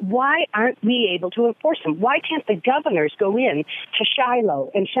 but why aren't we able to enforce them? Why can't the governors go in to Shiloh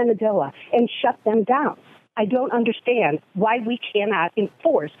and Shenandoah and shut them down? I don't understand why we cannot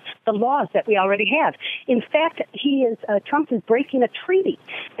enforce the laws that we already have. In fact, Trump is breaking a treaty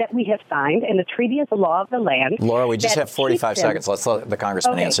that we have signed, and the treaty is the law of the land. Laura, we just have 45 seconds. Let's let the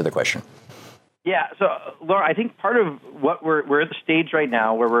Congressman answer the question. Yeah, so, Laura, I think part of what we're at the stage right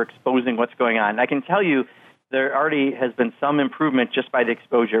now where we're exposing what's going on. And I can tell you there already has been some improvement just by the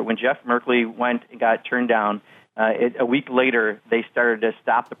exposure. When Jeff Merkley went and got turned down, a week later, they started to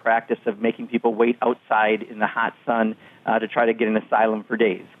stop the practice of making people wait outside in the hot sun to try to get an asylum for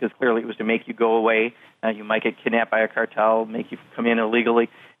days, because clearly it was to make you go away. You might get kidnapped by a cartel, make you come in illegally.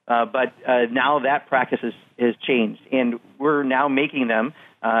 But now that practice has changed, and we're now making them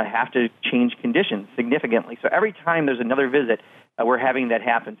have to change conditions significantly. So every time there's another visit, we're having that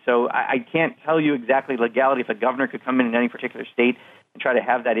happen. So I can't tell you exactly legality if a governor could come in any particular state and try to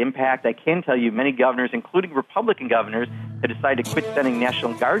have that impact. I can tell you many governors, including Republican governors, have decided to quit sending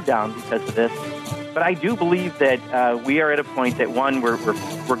National Guard down because of this. But I do believe that we are at a point that, one, we're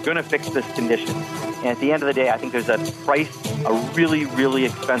going to fix this condition. And at the end of the day, I think there's a price, a really, really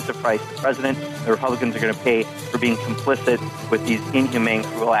expensive price the president and the Republicans are going to pay for being complicit with these inhumane,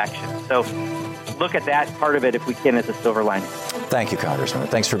 cruel actions. So look at that part of it, if we can, as a silver lining. Thank you, Congressman.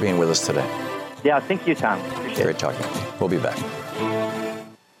 Thanks for being with us today. Yeah, thank you, Tom. Appreciate it. Great talking. We'll be back.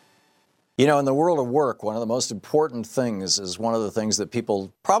 In the world of work, one of the most important things is one of the things that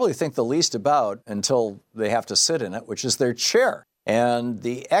people probably think the least about until they have to sit in it, which is their chair. And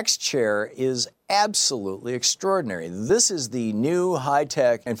the X chair is absolutely extraordinary. This is the new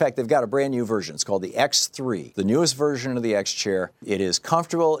high-tech. In fact, they've got a brand new version. It's called the X3, the newest version of the X chair. It is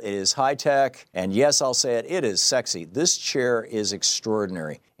comfortable, it is high-tech, and yes, I'll say it is sexy. This chair is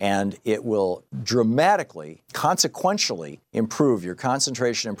extraordinary, and it will dramatically, consequentially improve your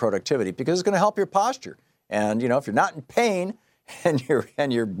concentration and productivity because it's going to help your posture. And, if you're not in pain and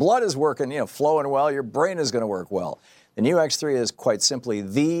your blood is working, flowing well, your brain is going to work well. The new X3 is quite simply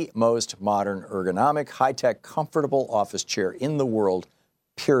the most modern, ergonomic, high-tech, comfortable office chair in the world,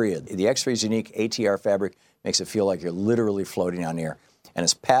 period. The X3's unique ATR fabric makes it feel like you're literally floating on air. And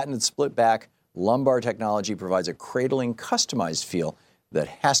its patented split-back lumbar technology provides a cradling, customized feel that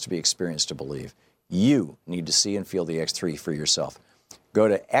has to be experienced to believe. You need to see and feel the X3 for yourself. Go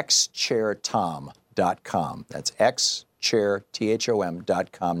to xchairthom.com. That's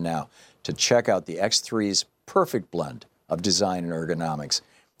xchairthom.com now to check out the X3's perfect blend of design and ergonomics.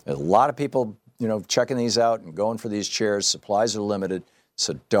 There's a lot of people, checking these out and going for these chairs. Supplies are limited,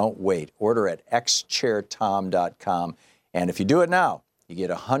 so don't wait. Order at xchairthom.com, and if you do it now, you get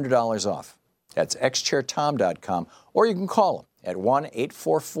 $100 off. That's xchairthom.com, or you can call them at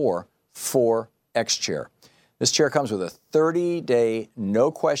 1-844-4XChair. This chair comes with a 30-day,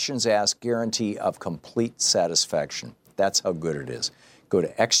 no questions asked guarantee of complete satisfaction. That's how good it is. Go to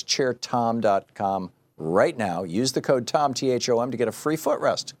xchairthom.com right now. Use the code TOM, T-H-O-M, to get a free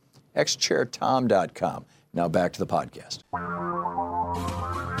footrest. xchairthom.com. Now back to the podcast.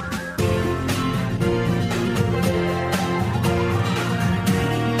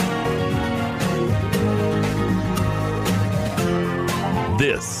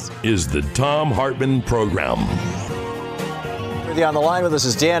 This is the Thom Hartmann Program. On the line with us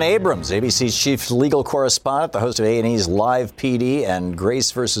is Dan Abrams, ABC's chief legal correspondent, the host of A&E's Live PD and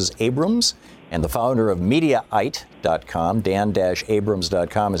Grace versus Abrams. and the founder of Mediaite.com.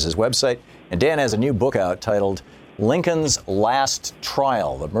 Dan-Abrams.com is his website. And Dan has a new book out titled Lincoln's Last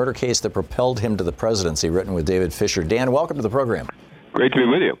Trial, the murder case that propelled him to the presidency, written with David Fisher. Dan, welcome to the program. Great to be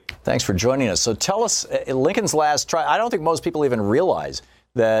with you. Thanks for joining us. So tell us, Lincoln's last trial. I don't think most people even realize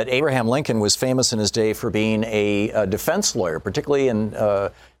that Abraham Lincoln was famous in his day for being a defense lawyer, particularly in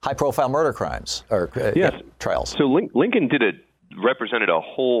high-profile murder crimes or trials. So Lincoln represented a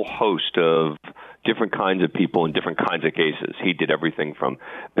whole host of different kinds of people in different kinds of cases. He did everything from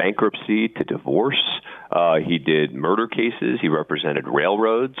bankruptcy to divorce. He did murder cases. He represented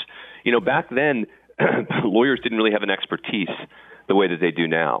railroads. You know, back then, lawyers didn't really have an expertise the way that they do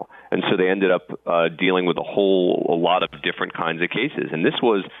now. And so they ended up dealing with a lot of different kinds of cases. And this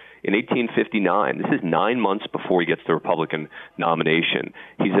was in 1859. This is 9 months before he gets the Republican nomination.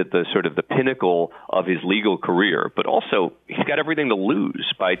 He's at the sort of the pinnacle of his legal career, but also he's got everything to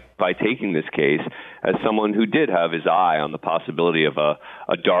lose by taking this case as someone who did have his eye on the possibility of a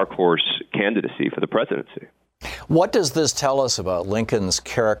dark horse candidacy for the presidency. What does this tell us about Lincoln's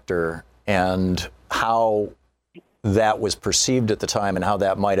character and how that was perceived at the time and how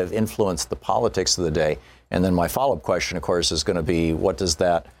that might have influenced the politics of the day? And then my follow-up question, of course, is going to be,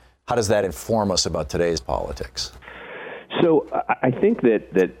 how does that inform us about today's politics? So I think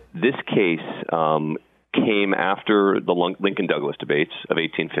that this case came after the Lincoln-Douglas debates of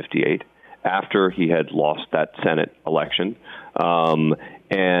 1858, after he had lost that Senate election.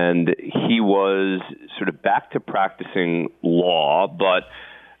 And he was sort of back to practicing law, but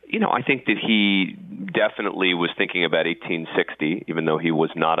I think that he definitely was thinking about 1860, even though he was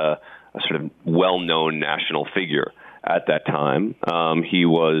not a sort of well-known national figure at that time. He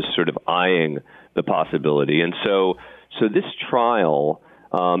was sort of eyeing the possibility. And so this trial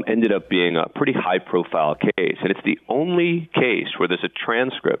ended up being a pretty high-profile case. And it's the only case where there's a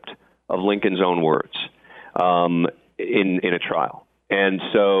transcript of Lincoln's own words in a trial. And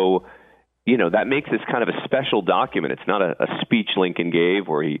so that makes this kind of a special document. It's not a speech Lincoln gave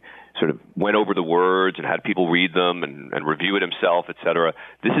where he sort of went over the words and had people read them and review it himself, et cetera.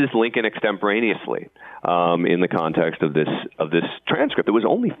 This is Lincoln extemporaneously in the context of this transcript. It was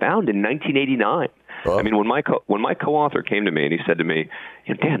only found in 1989. Oh. I mean, when my co-author came to me and he said to me,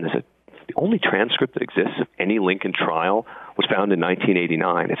 Dan, the only transcript that exists of any Lincoln trial was found in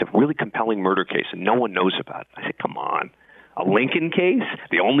 1989. It's a really compelling murder case and no one knows about it. I said, come on. A Lincoln case,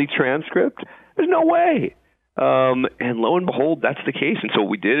 the only transcript? There's no way. And lo and behold, that's the case. And so what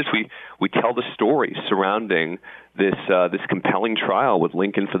we did is we tell the story surrounding this compelling trial with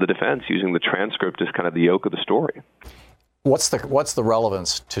Lincoln for the defense, using the transcript as kind of the yoke of the story. What's the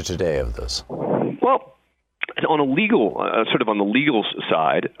relevance to today of this? Well, on a legal on the legal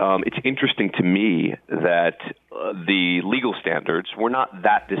side, it's interesting to me that the legal standards were not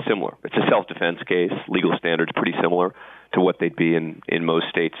that dissimilar. It's a self-defense case. Legal standards pretty similar to what they'd be in most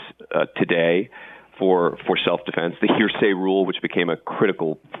states today for self-defense. The hearsay rule, which became a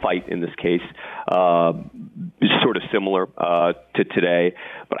critical fight in this case, is sort of similar to today.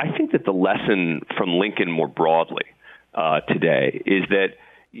 But I think that the lesson from Lincoln more broadly today is that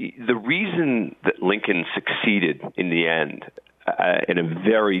the reason that Lincoln succeeded in the end in a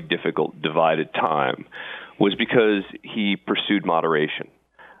very difficult, divided time was because he pursued moderation.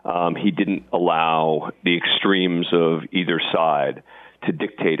 He didn't allow the extremes of either side to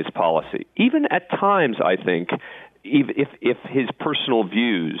dictate his policy. Even at times, I think, if his personal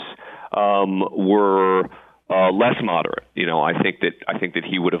views were less moderate, I think that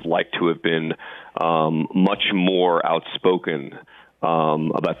he would have liked to have been much more outspoken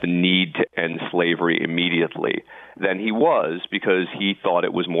about the need to end slavery immediately than he was, because he thought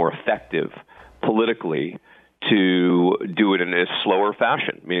it was more effective politically to do it in a slower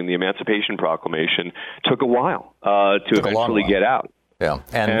fashion, meaning the Emancipation Proclamation took a while to eventually get out. Yeah,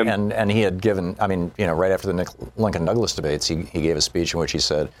 and he had given, right after the Lincoln-Douglas debates, he gave a speech in which he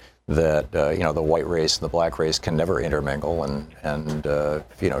said that, the white race and the black race can never intermingle and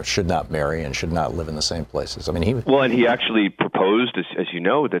should not marry and should not live in the same places. I mean, and he actually proposed, as you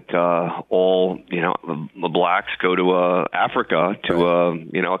know, that all, the blacks go to Africa, to,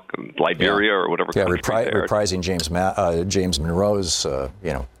 Liberia or whatever. Yeah, reprising James Monroe's,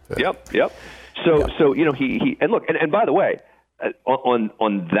 Yep. So he and look, and by the way,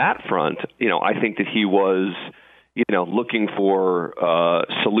 on that front, I think that he was, looking for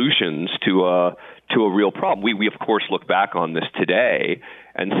solutions to a real problem. We of course look back on this today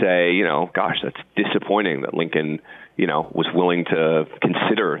and say, gosh, that's disappointing that Lincoln, was willing to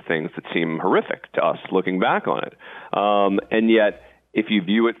consider things that seem horrific to us looking back on it. And yet, if you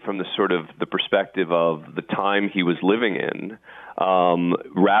view it from the sort of the perspective of the time he was living in,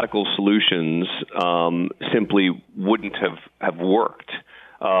 radical solutions simply wouldn't have worked.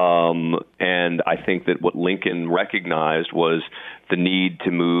 And I think that what Lincoln recognized was the need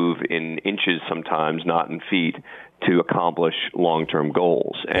to move in inches sometimes, not in feet, to accomplish long-term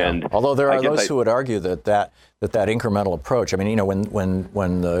goals. And although there are those who would argue that incremental approach. I mean,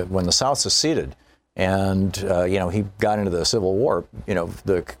 when the South seceded, and he got into the Civil War,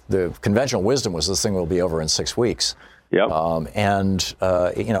 the conventional wisdom was this thing will be over in 6 weeks. Yep.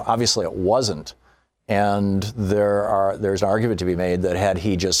 Obviously it wasn't. And there's an argument to be made that had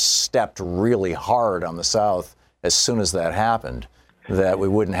he just stepped really hard on the South as soon as that happened, that we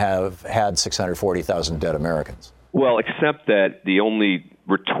wouldn't have had 640,000 dead Americans. Well, except that the only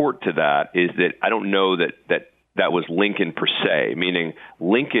retort to that is that I don't know that was Lincoln per se, meaning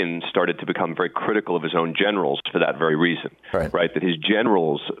Lincoln started to become very critical of his own generals for that very reason, right? That his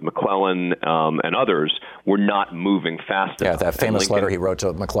generals, McClellan and others, were not moving fast enough. Yeah, that famous letter he wrote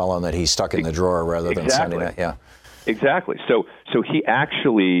to McClellan that he stuck in the drawer rather than sending it. Yeah, exactly. So he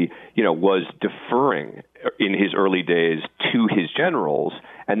actually, was deferring in his early days to his generals,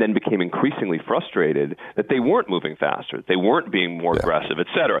 and then became increasingly frustrated that they weren't moving faster, they weren't being more aggressive, et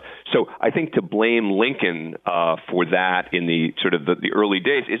cetera. So I think to blame Lincoln for that in the sort of the early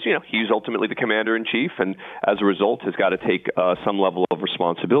days is, he's ultimately the commander-in-chief, and as a result has got to take some level of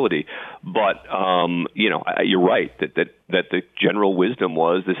responsibility. But, you're right that the general wisdom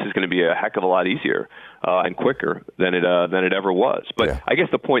was this is going to be a heck of a lot easier and quicker than it ever was. But I guess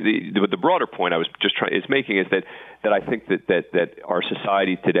the point, the broader point I was just making is that I think that our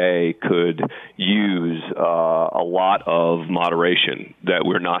society today could use a lot of moderation that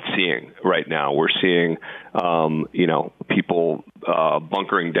we're not seeing right now. We're seeing, people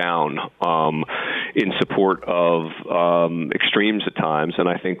bunkering down in support of extremes at times, and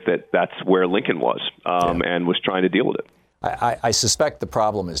I think that's where Lincoln was and was trying to deal with it. I suspect the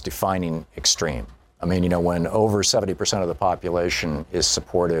problem is defining extreme. I mean, when over 70% of the population is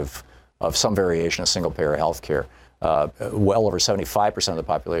supportive of some variation of single-payer health care, well over 75% of the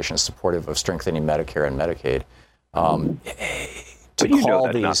population is supportive of strengthening Medicare and Medicaid. That's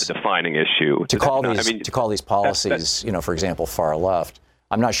not the defining issue. To call these policies, for example, far left,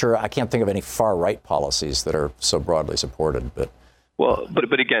 I'm not sure. I can't think of any far right policies that are so broadly supported. But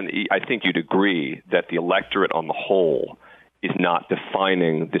again, I think you'd agree that the electorate on the whole is not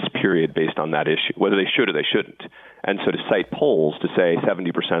defining this period based on that issue, whether they should or they shouldn't. And so to cite polls to say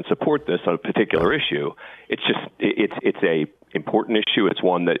 70% support this on a particular issue, it's a important issue. It's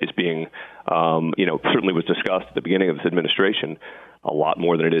one that is being, certainly was discussed at the beginning of this administration a lot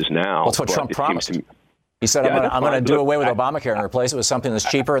more than it is now. That's what Trump promised. He said, I'm going to do away with Obamacare and replace it with something that's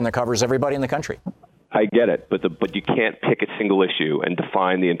cheaper and that covers everybody in the country. I get it, but you can't pick a single issue and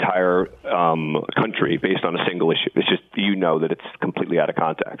define the entire country based on a single issue. It's just that it's completely out of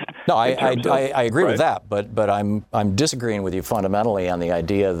context. No, I agree with that, but I'm disagreeing with you fundamentally on the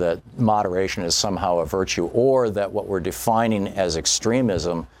idea that moderation is somehow a virtue, or that what we're defining as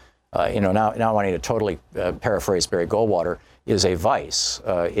extremism, now wanting to totally paraphrase Barry Goldwater, is a vice.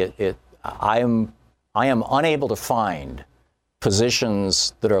 I am unable to find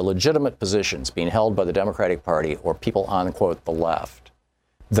positions that are legitimate positions being held by the Democratic Party or people on, quote, the left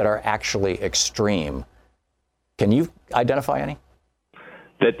that are actually extreme. Can you identify any?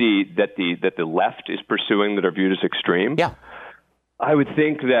 That the left is pursuing that are viewed as extreme? Yeah. I would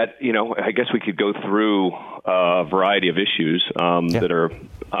think that, I guess we could go through a variety of issues that are,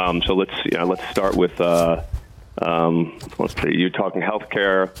 so let's start with, let's see, you're talking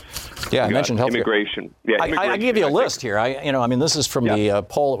healthcare. Yeah, I mentioned healthcare. Immigration. Yeah, I give you a list here. This is from the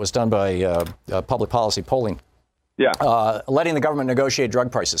poll that was done by Public Policy Polling. Yeah. Letting the government negotiate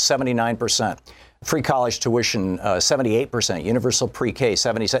drug prices, 79%. Free college tuition, 78%. Universal pre-K,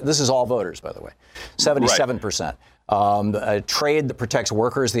 77%. This is all voters, by the way. 77%. A trade that protects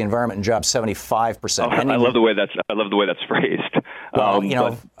workers, the environment, and jobs, 75%. I love the way that's phrased. Well,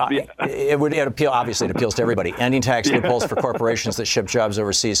 it appeals to everybody. Ending tax loopholes for corporations that ship jobs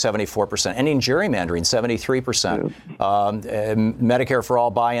overseas, 74%. Ending gerrymandering, 73%. Medicare for all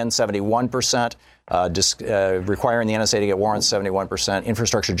buy-in, 71%. Requiring the NSA to get warrants, 71%.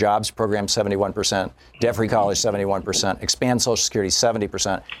 Infrastructure jobs program, 71%. Debt-free college, 71%. Expand Social Security,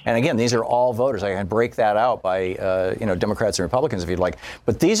 70%. And again, these are all voters. I can break that out by Democrats and Republicans if you'd like.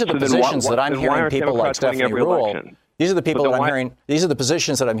 But these are the positions that I'm hearing people like Stephanie Ruhle. These are the people that I'm hearing. These are the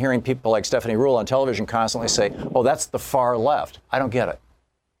positions that I'm hearing people like Stephanie Ruhle on television constantly say, "Oh, that's the far left." I don't get it.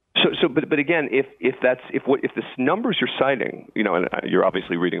 But again, if the numbers you're citing, and you're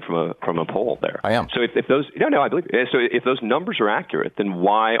obviously reading from a poll there. I am. So if those, I believe it. So if those numbers are accurate, then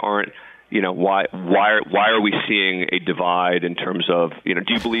why aren't why are we seeing a divide in terms of, do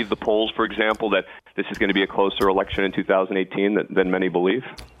you believe the polls, for example, that this is going to be a closer election in 2018 than many believe?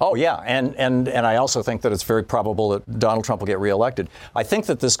 Oh, yeah. And I also think that it's very probable that Donald Trump will get reelected. I think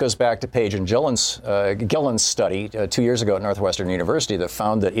that this goes back to Page and Gillen's study 2 years ago at Northwestern University that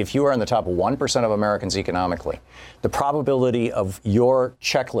found that if you are in the top 1% of Americans economically, the probability of your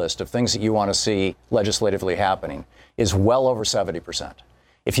checklist of things that you want to see legislatively happening is well over 70%.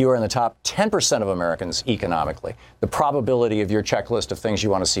 If you are in the top 10% of Americans economically, the probability of your checklist of things you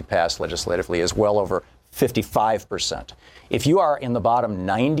want to see passed legislatively is well over 55%. If you are in the bottom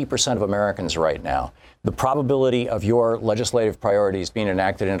 90% of Americans right now, the probability of your legislative priorities being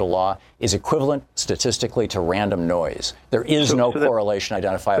enacted into law is equivalent statistically to random noise. There is no correlation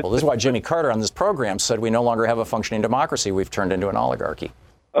identifiable. This is why Jimmy Carter on this program said we no longer have a functioning democracy. We've turned into an oligarchy.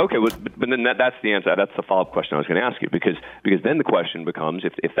 Okay, well, but then that's the answer. That's the follow-up question I was going to ask you, because then the question becomes,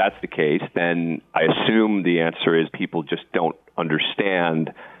 if that's the case, then I assume the answer is people just don't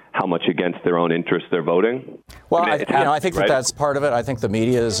understand how much against their own interests they're voting. Well, I think that that's part of it. I think the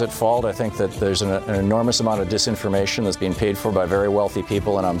media is at fault. I think that there's an enormous amount of disinformation that's being paid for by very wealthy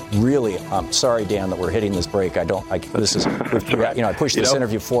people. And I'm sorry, Dan, that we're hitting this break. I pushed this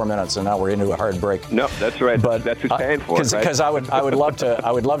interview 4 minutes, and now we're into a hard break. No, that's right. But that's who's paying for it. Because I would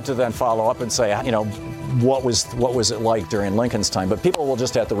love to then follow up and say, what was it like during Lincoln's time? But people will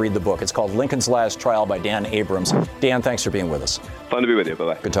just have to read the book. It's called Lincoln's Last Trial by Dan Abrams. Dan, thanks for being with us. Fun to be with you.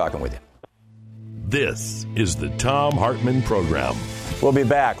 Bye-bye. Good talking with you. This is the Thom Hartmann Program. We'll be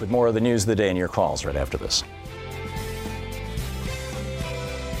back with more of the news of the day and your calls right after this.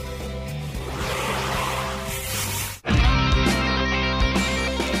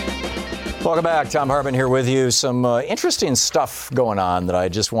 Welcome back. Thom Hartmann here with you. Some interesting stuff going on that I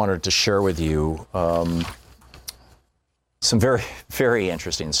just wanted to share with you. Some very, very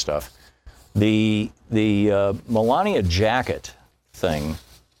interesting stuff. The Melania jacket thing.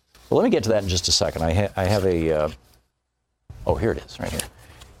 Well, let me get to that in just a second. I have a. Oh, here it is, right here.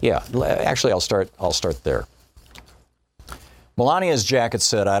 Yeah, actually, I'll start there. Melania's jacket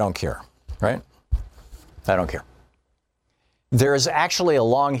said, "I don't care," right? I don't care. There is actually a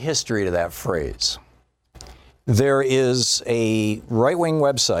long history to that phrase. There is a right-wing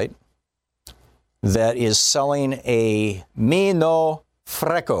website that is selling a me no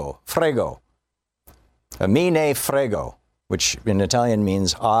frego, a me ne frego, which in Italian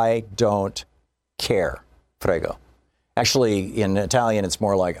means I don't care, frego. Actually, in Italian, it's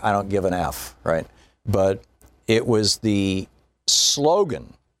more like I don't give an F, right? But it was the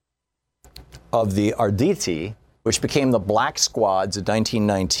slogan of the Arditi, which became the Black Squads in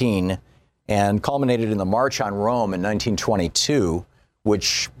 1919 and culminated in the March on Rome in 1922,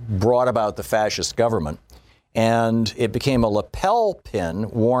 which brought about the fascist government. And it became a lapel pin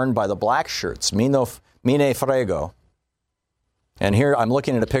worn by the black shirts, mine frego. And here I'm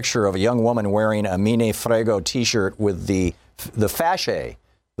looking at a picture of a young woman wearing a mine frego T-shirt with the fasce,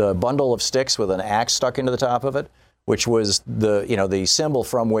 the bundle of sticks with an axe stuck into the top of it, which was the symbol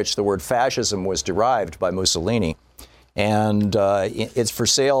from which the word fascism was derived by Mussolini. And it's for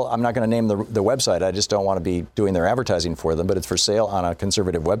sale. I'm not going to name the website. I just don't want to be doing their advertising for them, but it's for sale on a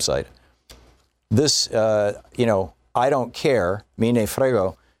conservative website. This, I don't care, mine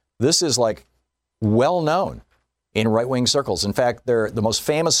frego, this is like well known in right-wing circles. In fact, the most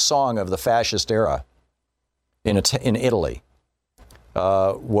famous song of the fascist era in Italy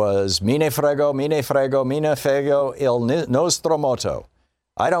was mine frego, mine frego, mine frego il nostro motto.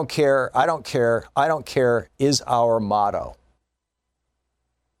 I don't care, I don't care, I don't care is our motto.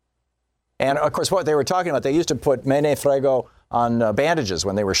 And of course, what they were talking about, they used to put mine frego on bandages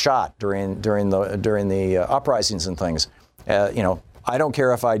when they were shot during the uprisings and things. I don't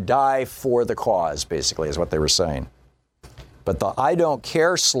care if I die for the cause, basically, is what they were saying. But the I don't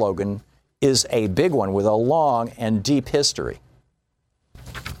care slogan is a big one with a long and deep history.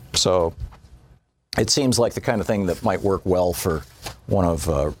 So it seems like the kind of thing that might work well for one of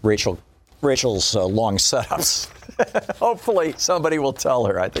Rachel's long setups. Hopefully somebody will tell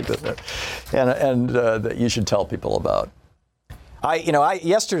her. I think that you should tell people about.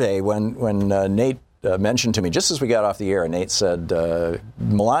 Yesterday when Nate mentioned to me, just as we got off the air, Nate said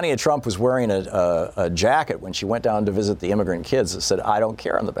Melania Trump was wearing a jacket when she went down to visit the immigrant kids that said, I don't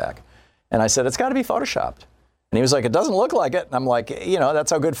care on the back. And I said, it's got to be Photoshopped. And he was like, it doesn't look like it. And I'm like,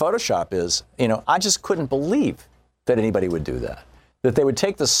 that's how good Photoshop is. I just couldn't believe that anybody would do that. That they would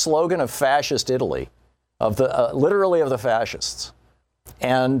take the slogan of fascist Italy, of the literally of the fascists,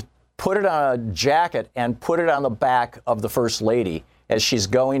 and put it on a jacket and put it on the back of the First Lady as she's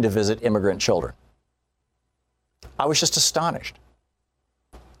going to visit immigrant children. I was just astonished.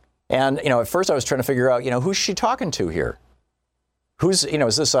 And, at first I was trying to figure out, who's she talking to here? Is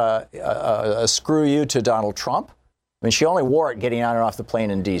this a screw you to Donald Trump? I mean, she only wore it getting on and off the plane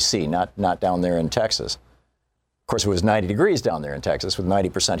in D.C., not down there in Texas. Of course, it was 90 degrees down there in Texas with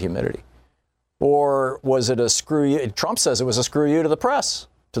 90% humidity. Or was it a screw you? Trump says it was a screw you to the press,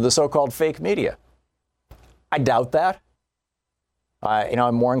 to the so-called fake media. I doubt that.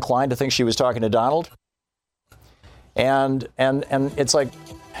 I'm more inclined to think she was talking to Donald. And it's like,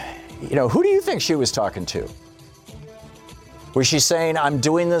 who do you think she was talking to? Was she saying, I'm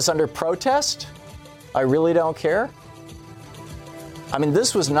doing this under protest? I really don't care? I mean,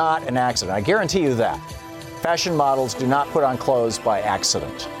 this was not an accident. I guarantee you that. Fashion models do not put on clothes by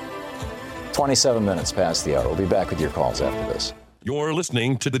accident. 27 minutes past the hour. We'll be back with your calls after this. You're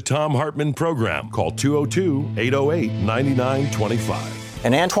listening to the Thom Hartmann Program. Call 202-808-9925.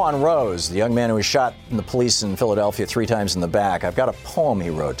 And Antoine Rose, the young man who was shot in the police in Philadelphia 3 times in the back, I've got a poem he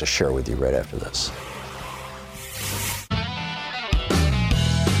wrote to share with you right after this.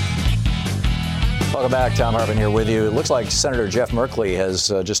 Welcome back. Thom Hartmann here with you. It looks like Senator Jeff Merkley has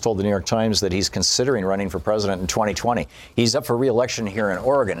just told the New York Times that he's considering running for president in 2020. He's up for re-election here in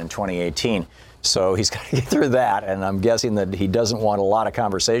Oregon in 2018. So he's got to get through that. And I'm guessing that he doesn't want a lot of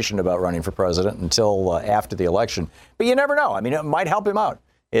conversation about running for president until after the election. But you never know. I mean, it might help him out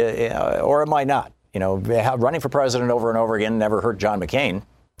or it might not. Running for president over and over again never hurt John McCain.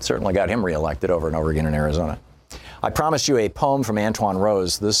 Certainly got him reelected over and over again in Arizona. I promised you a poem from Antoine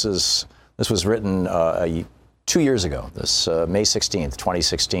Rose. This was written 2 years ago, this May 16th,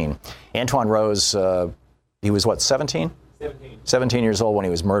 2016. Antoine Rose, he was 17? 17 years old when he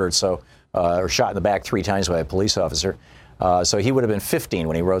was murdered, or shot in the back 3 times by a police officer. So he would have been 15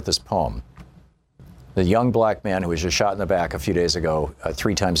 when he wrote this poem. The young black man who was just shot in the back a few days ago,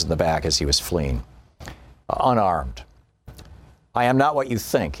 3 times in the back as he was fleeing, unarmed. I am not what you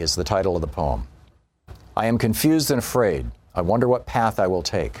think is the title of the poem. I am confused and afraid. I wonder what path I will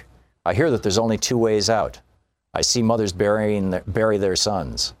take. I hear that there's only 2 ways out. I see mothers bury their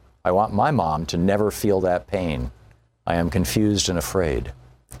sons. I want my mom to never feel that pain. I am confused and afraid.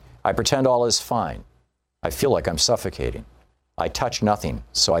 I pretend all is fine. I feel like I'm suffocating. I touch nothing,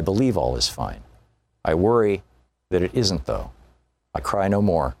 so I believe all is fine. I worry that it isn't, though. I cry no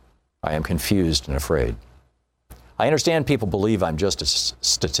more. I am confused and afraid. I understand people believe I'm just a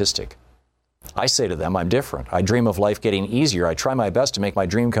statistic. I say to them, I'm different. I dream of life getting easier. I try my best to make my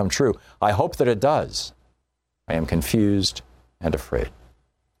dream come true. I hope that it does. I am confused and afraid.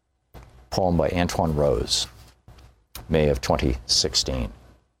 Poem by Antoine Rose, May of 2016.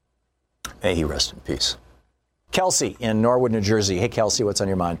 May he rest in peace. Kelsey in Norwood, New Jersey. Hey, Kelsey, what's on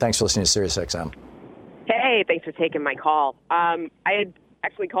your mind? Thanks for listening to SiriusXM. Hey, thanks for taking my call. I had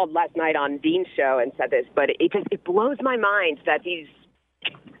actually called last night on Dean's show and said this, but it blows my mind that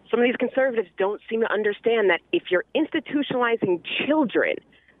some of these conservatives don't seem to understand that if you're institutionalizing children,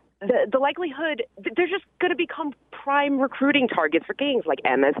 the likelihood they're just going to become prime recruiting targets for gangs like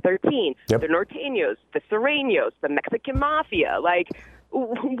MS-13, the Norteños, the Sureños, the Mexican Mafia.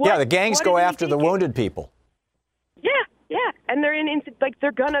 The gangs go after the wounded people. Yeah, and they're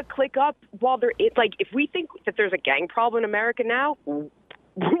they're going to click up while they're if we think that there's a gang problem in America now,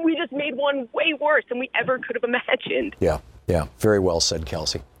 we just made one way worse than we ever could have imagined. Yeah. Very well said,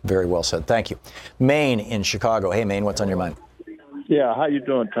 Kelsey. Very well said. Thank you. Maine in Chicago. Hey, Maine, what's on your mind? Yeah, how you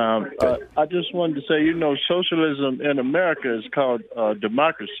doing, Tom? I just wanted to say, socialism in America is called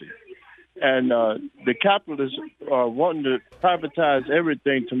democracy. And the capitalists are wanting to privatize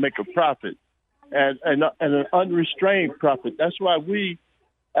everything to make a profit and an unrestrained profit. That's why we,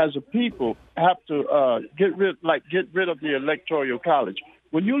 as a people, have to get rid of the Electoral College.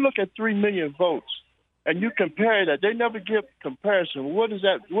 When you look at 3 million votes, and you compare that, they never give comparison. What is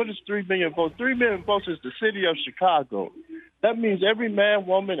that? What is 3 million votes? 3 million votes is the city of Chicago. That means every man,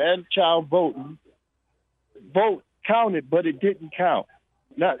 woman, and child vote counted, but it didn't count.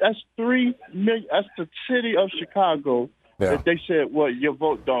 Now, that's 3 million. That's the city of Chicago that they said, well, your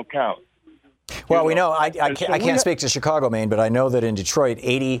vote don't count. Well, we know, I can't speak to Chicago, Maine, but I know that in Detroit,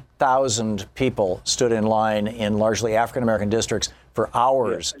 80,000 people stood in line in largely African-American districts for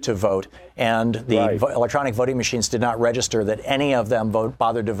hours to vote, and the electronic voting machines did not register that any of them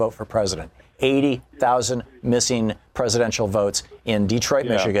bothered to vote for president. 80,000 missing presidential votes in Detroit,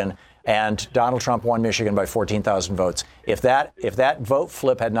 Michigan, and Donald Trump won Michigan by 14,000 votes. If that vote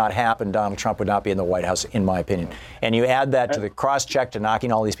flip had not happened, Donald Trump would not be in the White House, in my opinion. And you add that to the cross-check to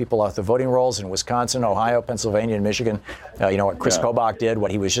knocking all these people off the voting rolls in Wisconsin, Ohio, Pennsylvania, and Michigan. What Chris Kobach did,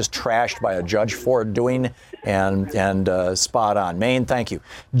 what he was just trashed by a judge for doing, and spot on. Maine, thank you.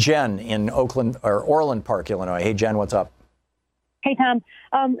 Jen in Orland Park, Illinois. Hey, Jen, what's up? Hey, Tom.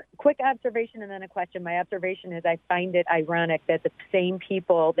 Quick observation and then a question. My observation is I find it ironic that the same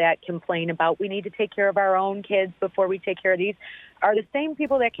people that complain about we need to take care of our own kids before we take care of these are the same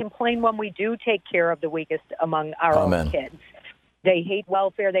people that complain when we do take care of the weakest among our own kids. They hate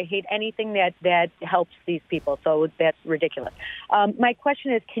welfare. They hate anything that helps these people. So that's ridiculous. My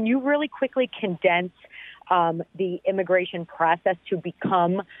question is, can you really quickly condense the immigration process to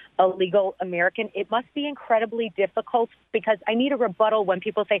become a legal American? It must be incredibly difficult because I need a rebuttal when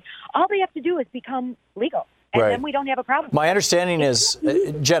people say, all they have to do is become legal. And then we don't have a problem. My understanding is,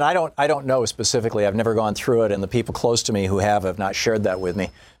 Jen, I don't know specifically. I've never gone through it, and the people close to me who have not shared that with me.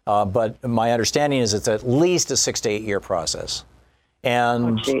 But my understanding is it's at least a 6 to 8 year process.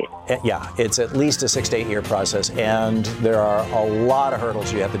 And it's at least a 6 to 8 year process. And there are a lot of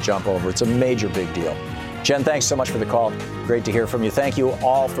hurdles you have to jump over. It's a major big deal. Jen, thanks so much for the call. Great to hear from you. Thank you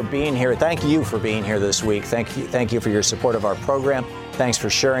all for being here. Thank you for being here this week. Thank you for your support of our program. Thanks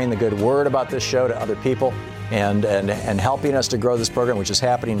for sharing the good word about this show to other people and helping us to grow this program, which is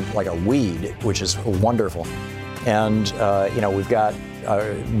happening like a weed, which is wonderful. And, we've got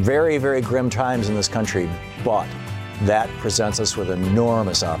very, very grim times in this country, but that presents us with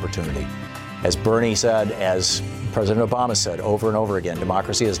enormous opportunity. As Bernie said, as President Obama said over and over again,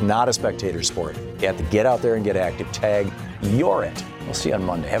 democracy is not a spectator sport. You have to get out there and get active. Tag, you're it. We'll see you on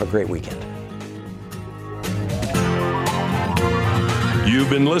Monday. Have a great weekend.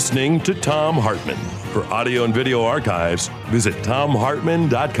 You've been listening to Thom Hartmann. For audio and video archives, visit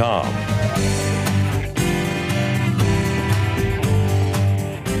thomhartmann.com.